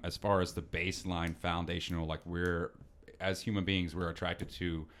 Like, as far as the baseline foundational, like we're as human beings, we're attracted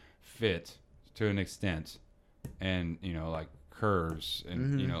to fit to an extent, and like curves,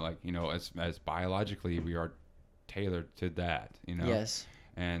 and Mm-hmm. as biologically we are tailored to that. Yes.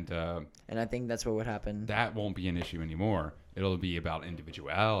 And I think that's what would happen. that won't be an issue anymore. It'll be about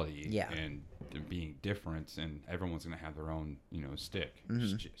individuality Yeah. and being different, and everyone's gonna have their own, stick,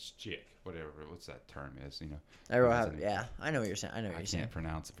 stick, what's that term is, Everyone What is have, it? yeah, I know what you're saying. I know what I you're saying. can't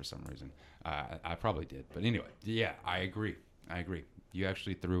pronounce it for some reason. I probably did, but anyway, yeah, I agree. You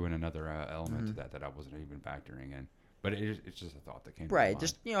actually threw in another element to that I wasn't even factoring in, but it's just a thought that came to Right, mind.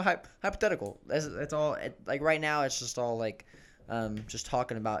 just hypothetical. That's all. Like right now, it's just all like, just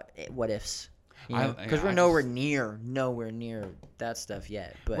talking about what ifs. Because we're nowhere near that stuff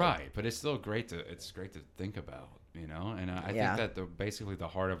yet. But right, but it's still great to think about, and I Yeah. think that basically the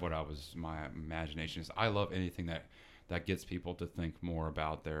heart of my imagination is I love anything that gets people to think more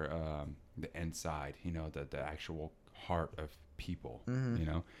about their the inside, the actual heart of people,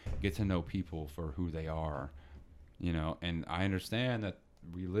 get to know people for who they are, and I understand that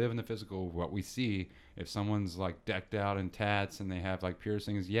we live in the physical, what we see. If someone's like decked out in tats and they have like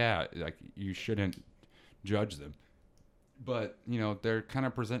piercings, yeah, like you shouldn't judge them, but they're kind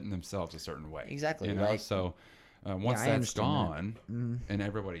of presenting themselves a certain way, Exactly, so once I that's understand gone that. and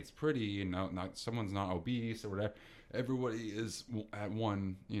everybody's pretty and not someone's not obese or whatever, everybody is at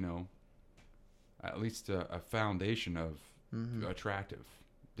one, at least a foundation of attractive,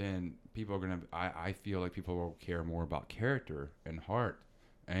 then people are gonna. I feel like people will care more about character and heart,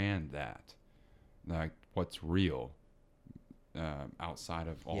 and that, like what's real, outside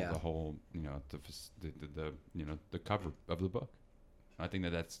of all the whole, the cover of the book. I think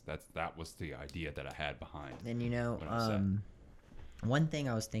that was the idea that I had behind. And what I said. one thing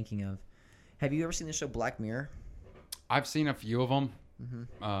I was thinking of, have you ever seen the show Black Mirror? I've seen a few of them.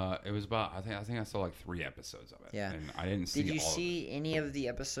 It was about I think I saw like 3 episodes of it. Yeah. And I didn't see. Did you all see any of the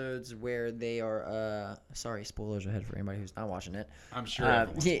episodes where they are? Sorry, spoilers ahead for anybody who's not watching it. I'm sure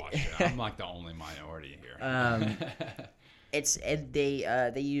everyone's watched it. I'm like the only minority here. They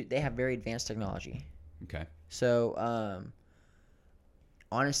have very advanced technology. Okay. So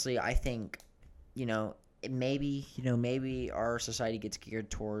honestly, I think maybe our society gets geared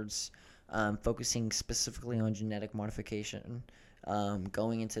towards focusing specifically on genetic modification,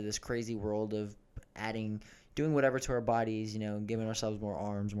 going into this crazy world of doing whatever to our bodies, giving ourselves more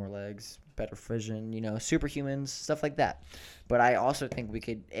arms, more legs, better vision, superhumans, stuff like that. But I also think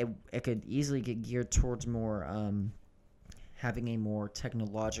it could easily get geared towards more having a more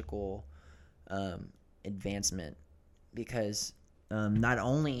technological advancement, because not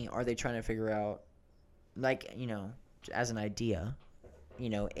only are they trying to figure out, like, as an idea,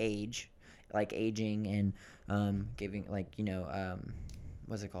 aging and giving, like,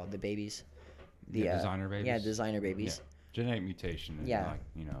 what's it called, the babies, designer babies. Yeah, designer babies. Yeah. Genetic mutation. And Yeah.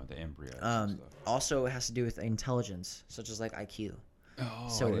 like the embryo. And stuff. Also, it has to do with intelligence, such as like IQ. Oh,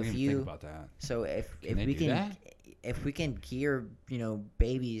 So I didn't if even think about that. So if They we do that? if we can gear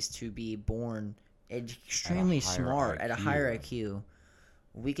babies to be born extremely higher smart at a higher IQ. IQ,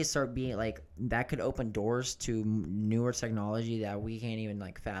 we could start being like, that could open doors to newer technology that we can't even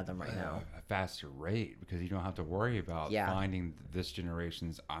like fathom right now. A faster rate, because you don't have to worry about Yeah. finding this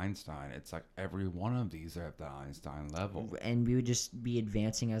generation's Einstein. It's like every one of these are at the Einstein level. And we would just be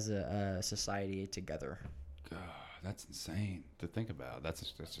advancing as a society together. God, That's insane to think about. That's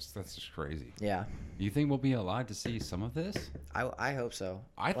just crazy. Yeah. Do you think we'll be alive to see some of this? I hope so.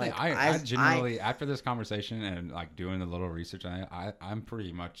 I think I genuinely after this conversation and like doing a little research, I'm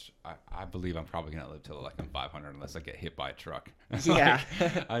pretty much I believe I'm probably gonna live till like I'm 500 unless I get hit by a truck. Yeah.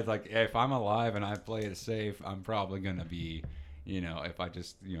 I was like, if I'm alive and I play it safe, I'm probably gonna be, if I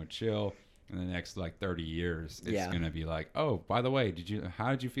just chill. In the next like 30 years, it's gonna be like, oh, by the way,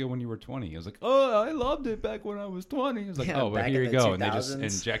 how did you feel when you were 20? I was like, oh, I loved it back when I was 20. I was like, oh, well, here you go, 2000s. And they just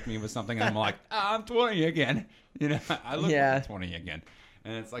inject me with something, and I'm like, I'm 20 again. I look like 20 again,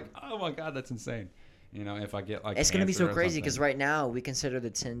 and it's like, oh my god, that's insane. If I get like, it's gonna be so crazy because right now we consider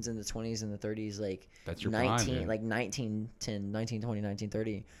the 10s and the 20s and the 30s like that's your 19, prime, like 1910, 1920,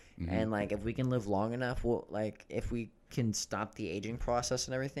 1930, and like if we can live long enough, if we can stop the aging process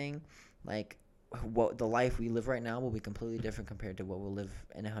and everything. Like, what the life we live right now will be completely different compared to what we'll live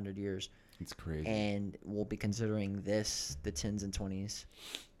in 100 years. It's crazy. And we'll be considering this the 10s and 20s.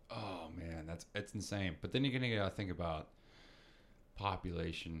 Oh man, it's insane. But then you're gonna think about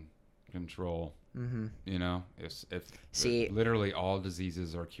population control. Mm-hmm. If literally all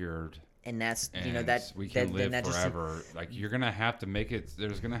diseases are cured. And that's that we can live forever. Like you're gonna have to make it.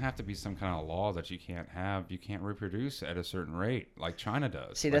 There's gonna have to be some kind of law that you can't reproduce at a certain rate, like China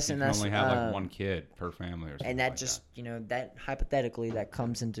does. See, you can only have like one kid per family or something. And that just that hypothetically that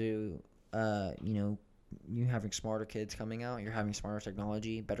comes into you having smarter kids coming out. You're having smarter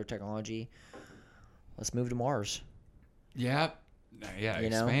technology, better technology. Let's move to Mars. Yeah.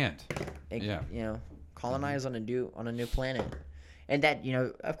 Expand. Colonize on a new planet. And that,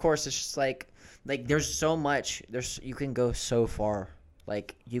 of course, it's just like there's so much. You can go so far.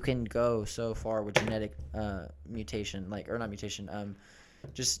 Like, you can go so far with genetic mutation, or not mutation,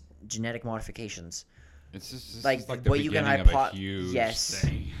 just genetic modifications. It's just like the what you can beginning of a huge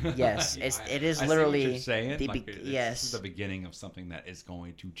thing. Yes. It is literally. I see what you're saying. Yes. This is the beginning of something that is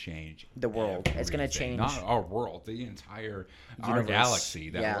going to change the world. It's going to change. Not our world, the entire our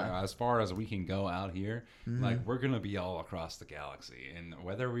galaxy. As far as we can go out here, like we're going to be all across the galaxy, and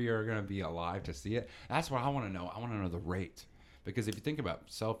whether we are going to be alive to see it, that's what I want to know. I want to know the rate. Because if you think about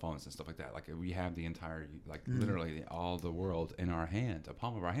cell phones and stuff like that, like we have the entire, literally all the world in our hand, a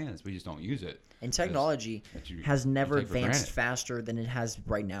palm of our hands. We just don't use it. And technology has never advanced faster than it has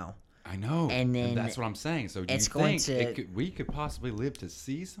right now. I know. And then that's what I'm saying. So do you think we could possibly live to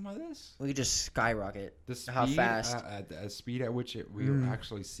see some of this? We could just skyrocket. The speed, how fast? At the speed at which we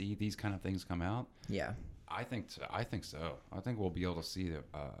actually see these kind of things come out? Yeah. I think so. I think we'll be able to see the...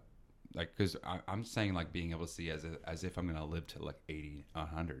 because I'm saying being able to see as if I'm gonna live to 80,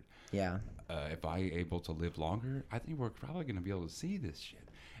 100. Yeah. If I able to live longer, I think we're probably gonna be able to see this shit.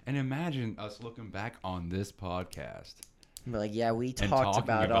 And imagine us looking back on this podcast. We're like, yeah, we talked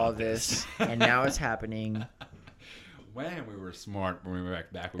about all this, and now it's happening. When we were smart, when we were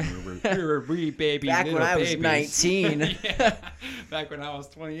back when we were wee baby. Back when I was 19. Yeah. Back when I was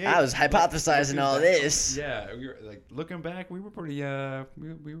 28. I was hypothesizing all this. Yeah, we were looking back. We were pretty.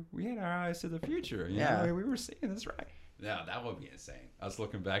 We had our eyes to the future. We were seeing this right. Yeah, that would be insane. Us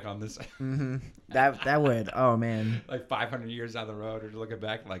looking back on this. Mm-hmm. That would. Oh man. 500 years down the road, or looking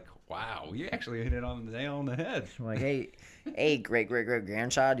back, wow, we actually hit it on the nail on the head. Hey, great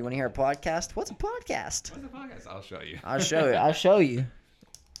grandchild, you want to hear a podcast? What's a podcast? I'll show you. I'll show you.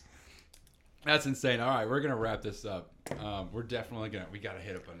 That's insane. All right, we're gonna wrap this up. We're definitely we gotta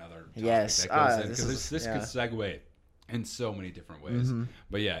hit up another topic yes, that goes in because this could segue in so many different ways. Mm-hmm.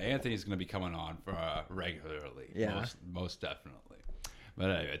 But yeah, Anthony's gonna be coming on for regularly. Yeah, most definitely. But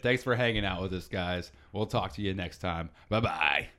anyway, thanks for hanging out with us, guys. We'll talk to you next time. Bye bye.